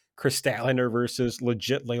Cassidy. Chris Statlander versus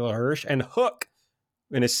Legit Layla Hirsch. And Hook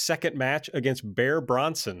in his second match against Bear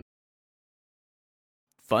Bronson.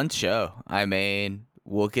 Fun show. I mean,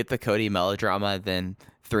 we'll get the Cody melodrama, then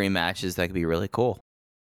 3 matches that could be really cool.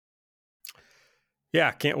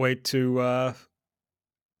 Yeah, can't wait to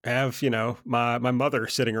have, my mother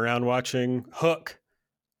sitting around watching Hook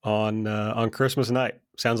on Christmas night.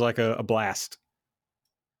 Sounds like a blast.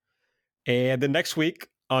 And then next week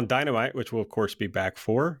on Dynamite, which we'll of course be back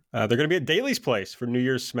for, they're going to be at Daly's Place for New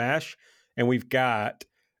Year's Smash. And we've got,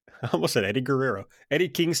 I almost said Eddie Guerrero, Eddie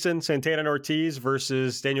Kingston, Santana and Ortiz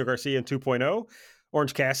versus Daniel Garcia in 2.0,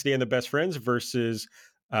 Orange Cassidy and the Best Friends versus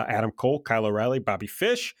Adam Cole, Kyle O'Reilly, Bobby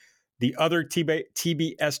Fish. The other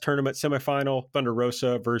TBS tournament semifinal, Thunder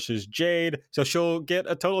Rosa versus Jade. So she'll get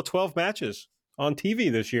a total of 12 matches on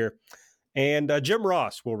TV this year. And Jim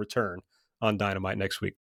Ross will return on Dynamite next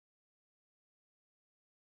week.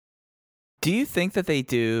 Do you think that they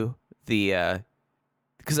do the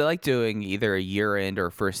because I like doing either a year-end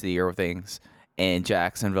or first of the year things in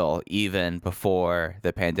Jacksonville even before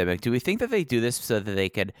the pandemic. Do we think that they do this so that they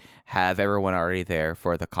could have everyone already there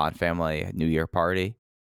for the Khan family New Year party?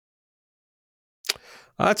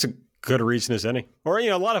 That's a good reason as any. Or,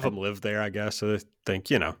 a lot of them live there, I guess. So they think,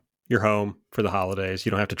 you're home for the holidays.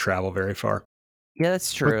 You don't have to travel very far. Yeah,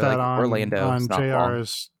 that's true. Put that on Orlando on not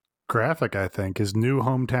JR's graphic, I think, his new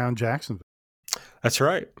hometown, Jacksonville. That's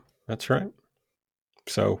right.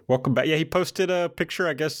 So welcome back. Yeah, he posted a picture,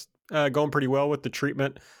 I guess, going pretty well with the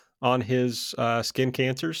treatment on his skin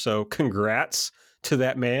cancer. So congrats to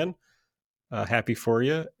that man. Happy for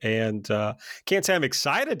you. And can't say I'm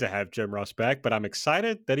excited to have Jim Ross back, but I'm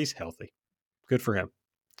excited that he's healthy. Good for him.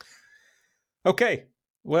 Okay.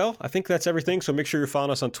 Well, I think that's everything. So make sure you're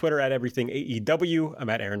following us on Twitter at EverythingAEW. I'm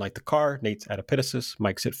at Aaron Like the Car. Nate's at Epitasis.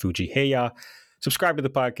 Mike's at Fuji Heya. Subscribe to the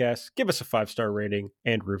podcast. Give us a 5-star rating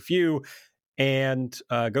and review. And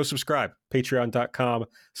go subscribe.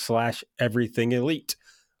 Patreon.com/everythingelite.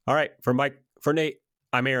 All right. For Mike, for Nate,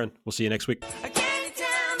 I'm Aaron. We'll see you next week.